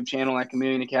YouTube channel at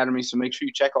Chameleon Academy, so make sure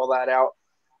you check all that out.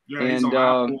 Yeah,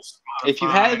 and if you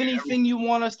have anything you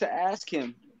want us to ask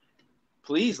him,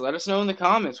 please let us know in the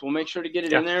comments. We'll make sure to get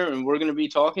it in there, and we're going to be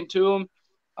talking to him.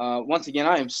 Once again,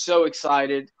 I am so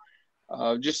excited.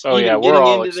 Getting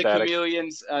into the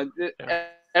chameleons.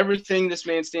 Everything this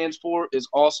man stands for is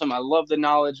awesome. I love the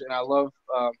knowledge, and I love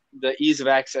the ease of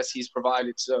access he's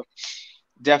provided. So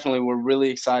definitely we're really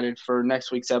excited for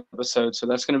next week's episode. So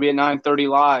that's going to be at 9:30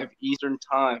 live Eastern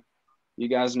time. You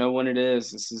guys know when it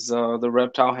is. This is the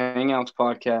Reptile Hangouts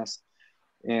podcast.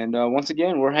 And once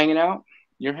again, we're hanging out.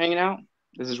 You're hanging out.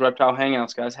 This is Reptile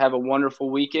Hangouts, guys. Have a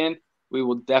wonderful weekend. We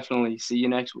will definitely see you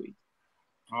next week.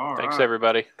 All right. Thanks,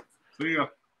 everybody. See ya.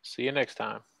 See you next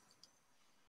time.